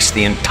and place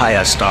the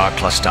entire star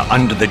cluster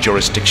under the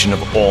jurisdiction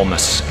of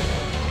Ormus.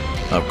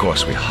 Of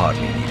course, we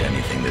hardly need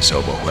anything this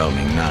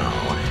overwhelming now,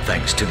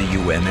 thanks to the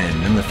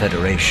UMN and the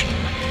Federation.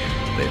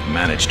 They've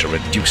managed to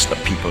reduce the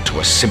people to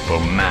a simple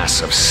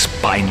mass of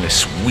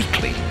spineless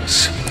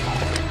weaklings.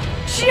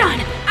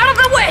 Xion, out of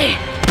the way!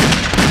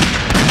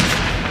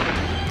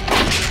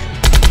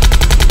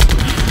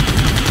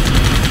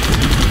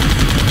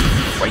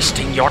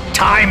 Wasting your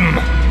time!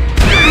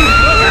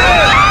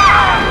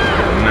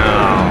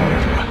 Now,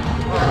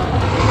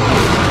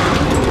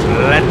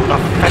 let the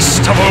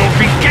festival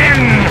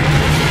begin!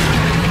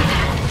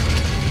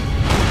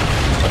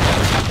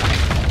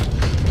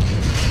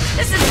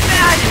 This is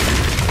bad!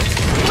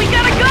 We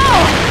gotta go!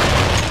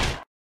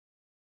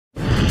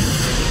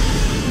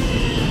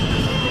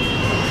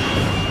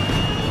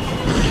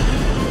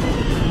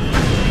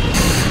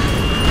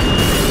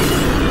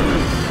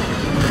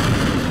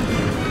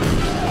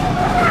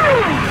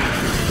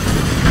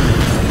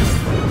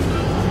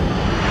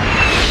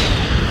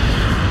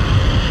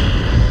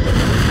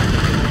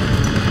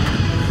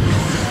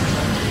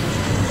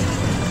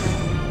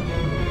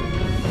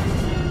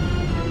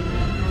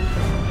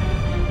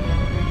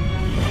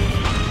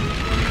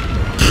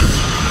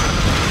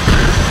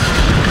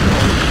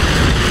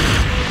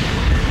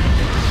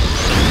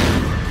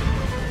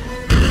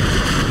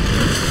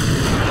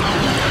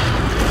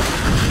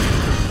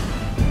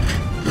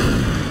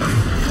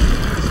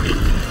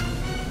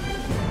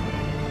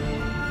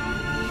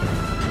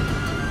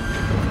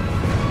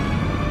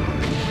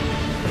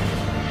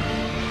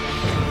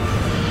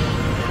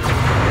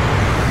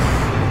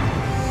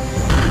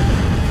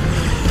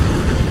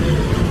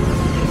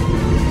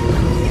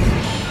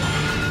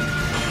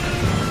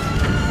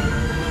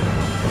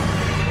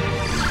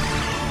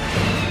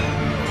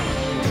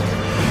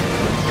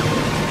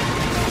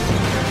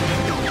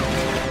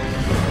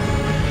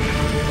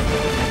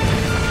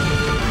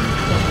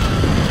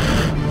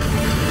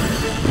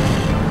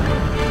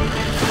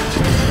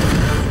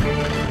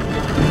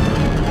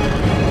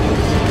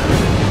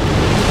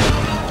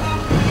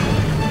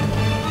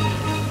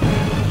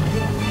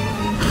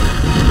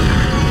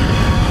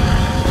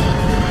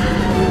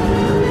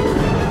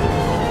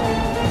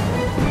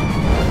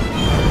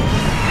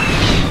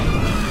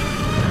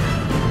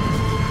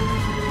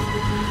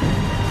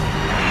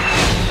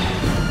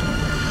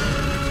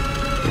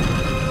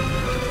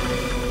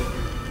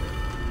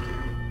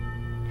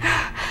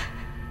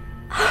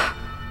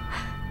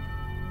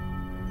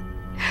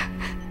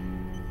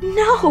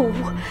 No!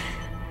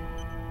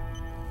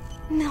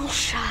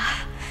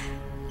 Miltia.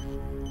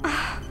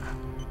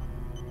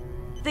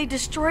 They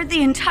destroyed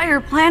the entire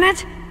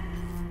planet?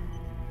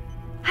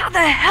 How the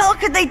hell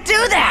could they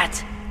do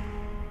that?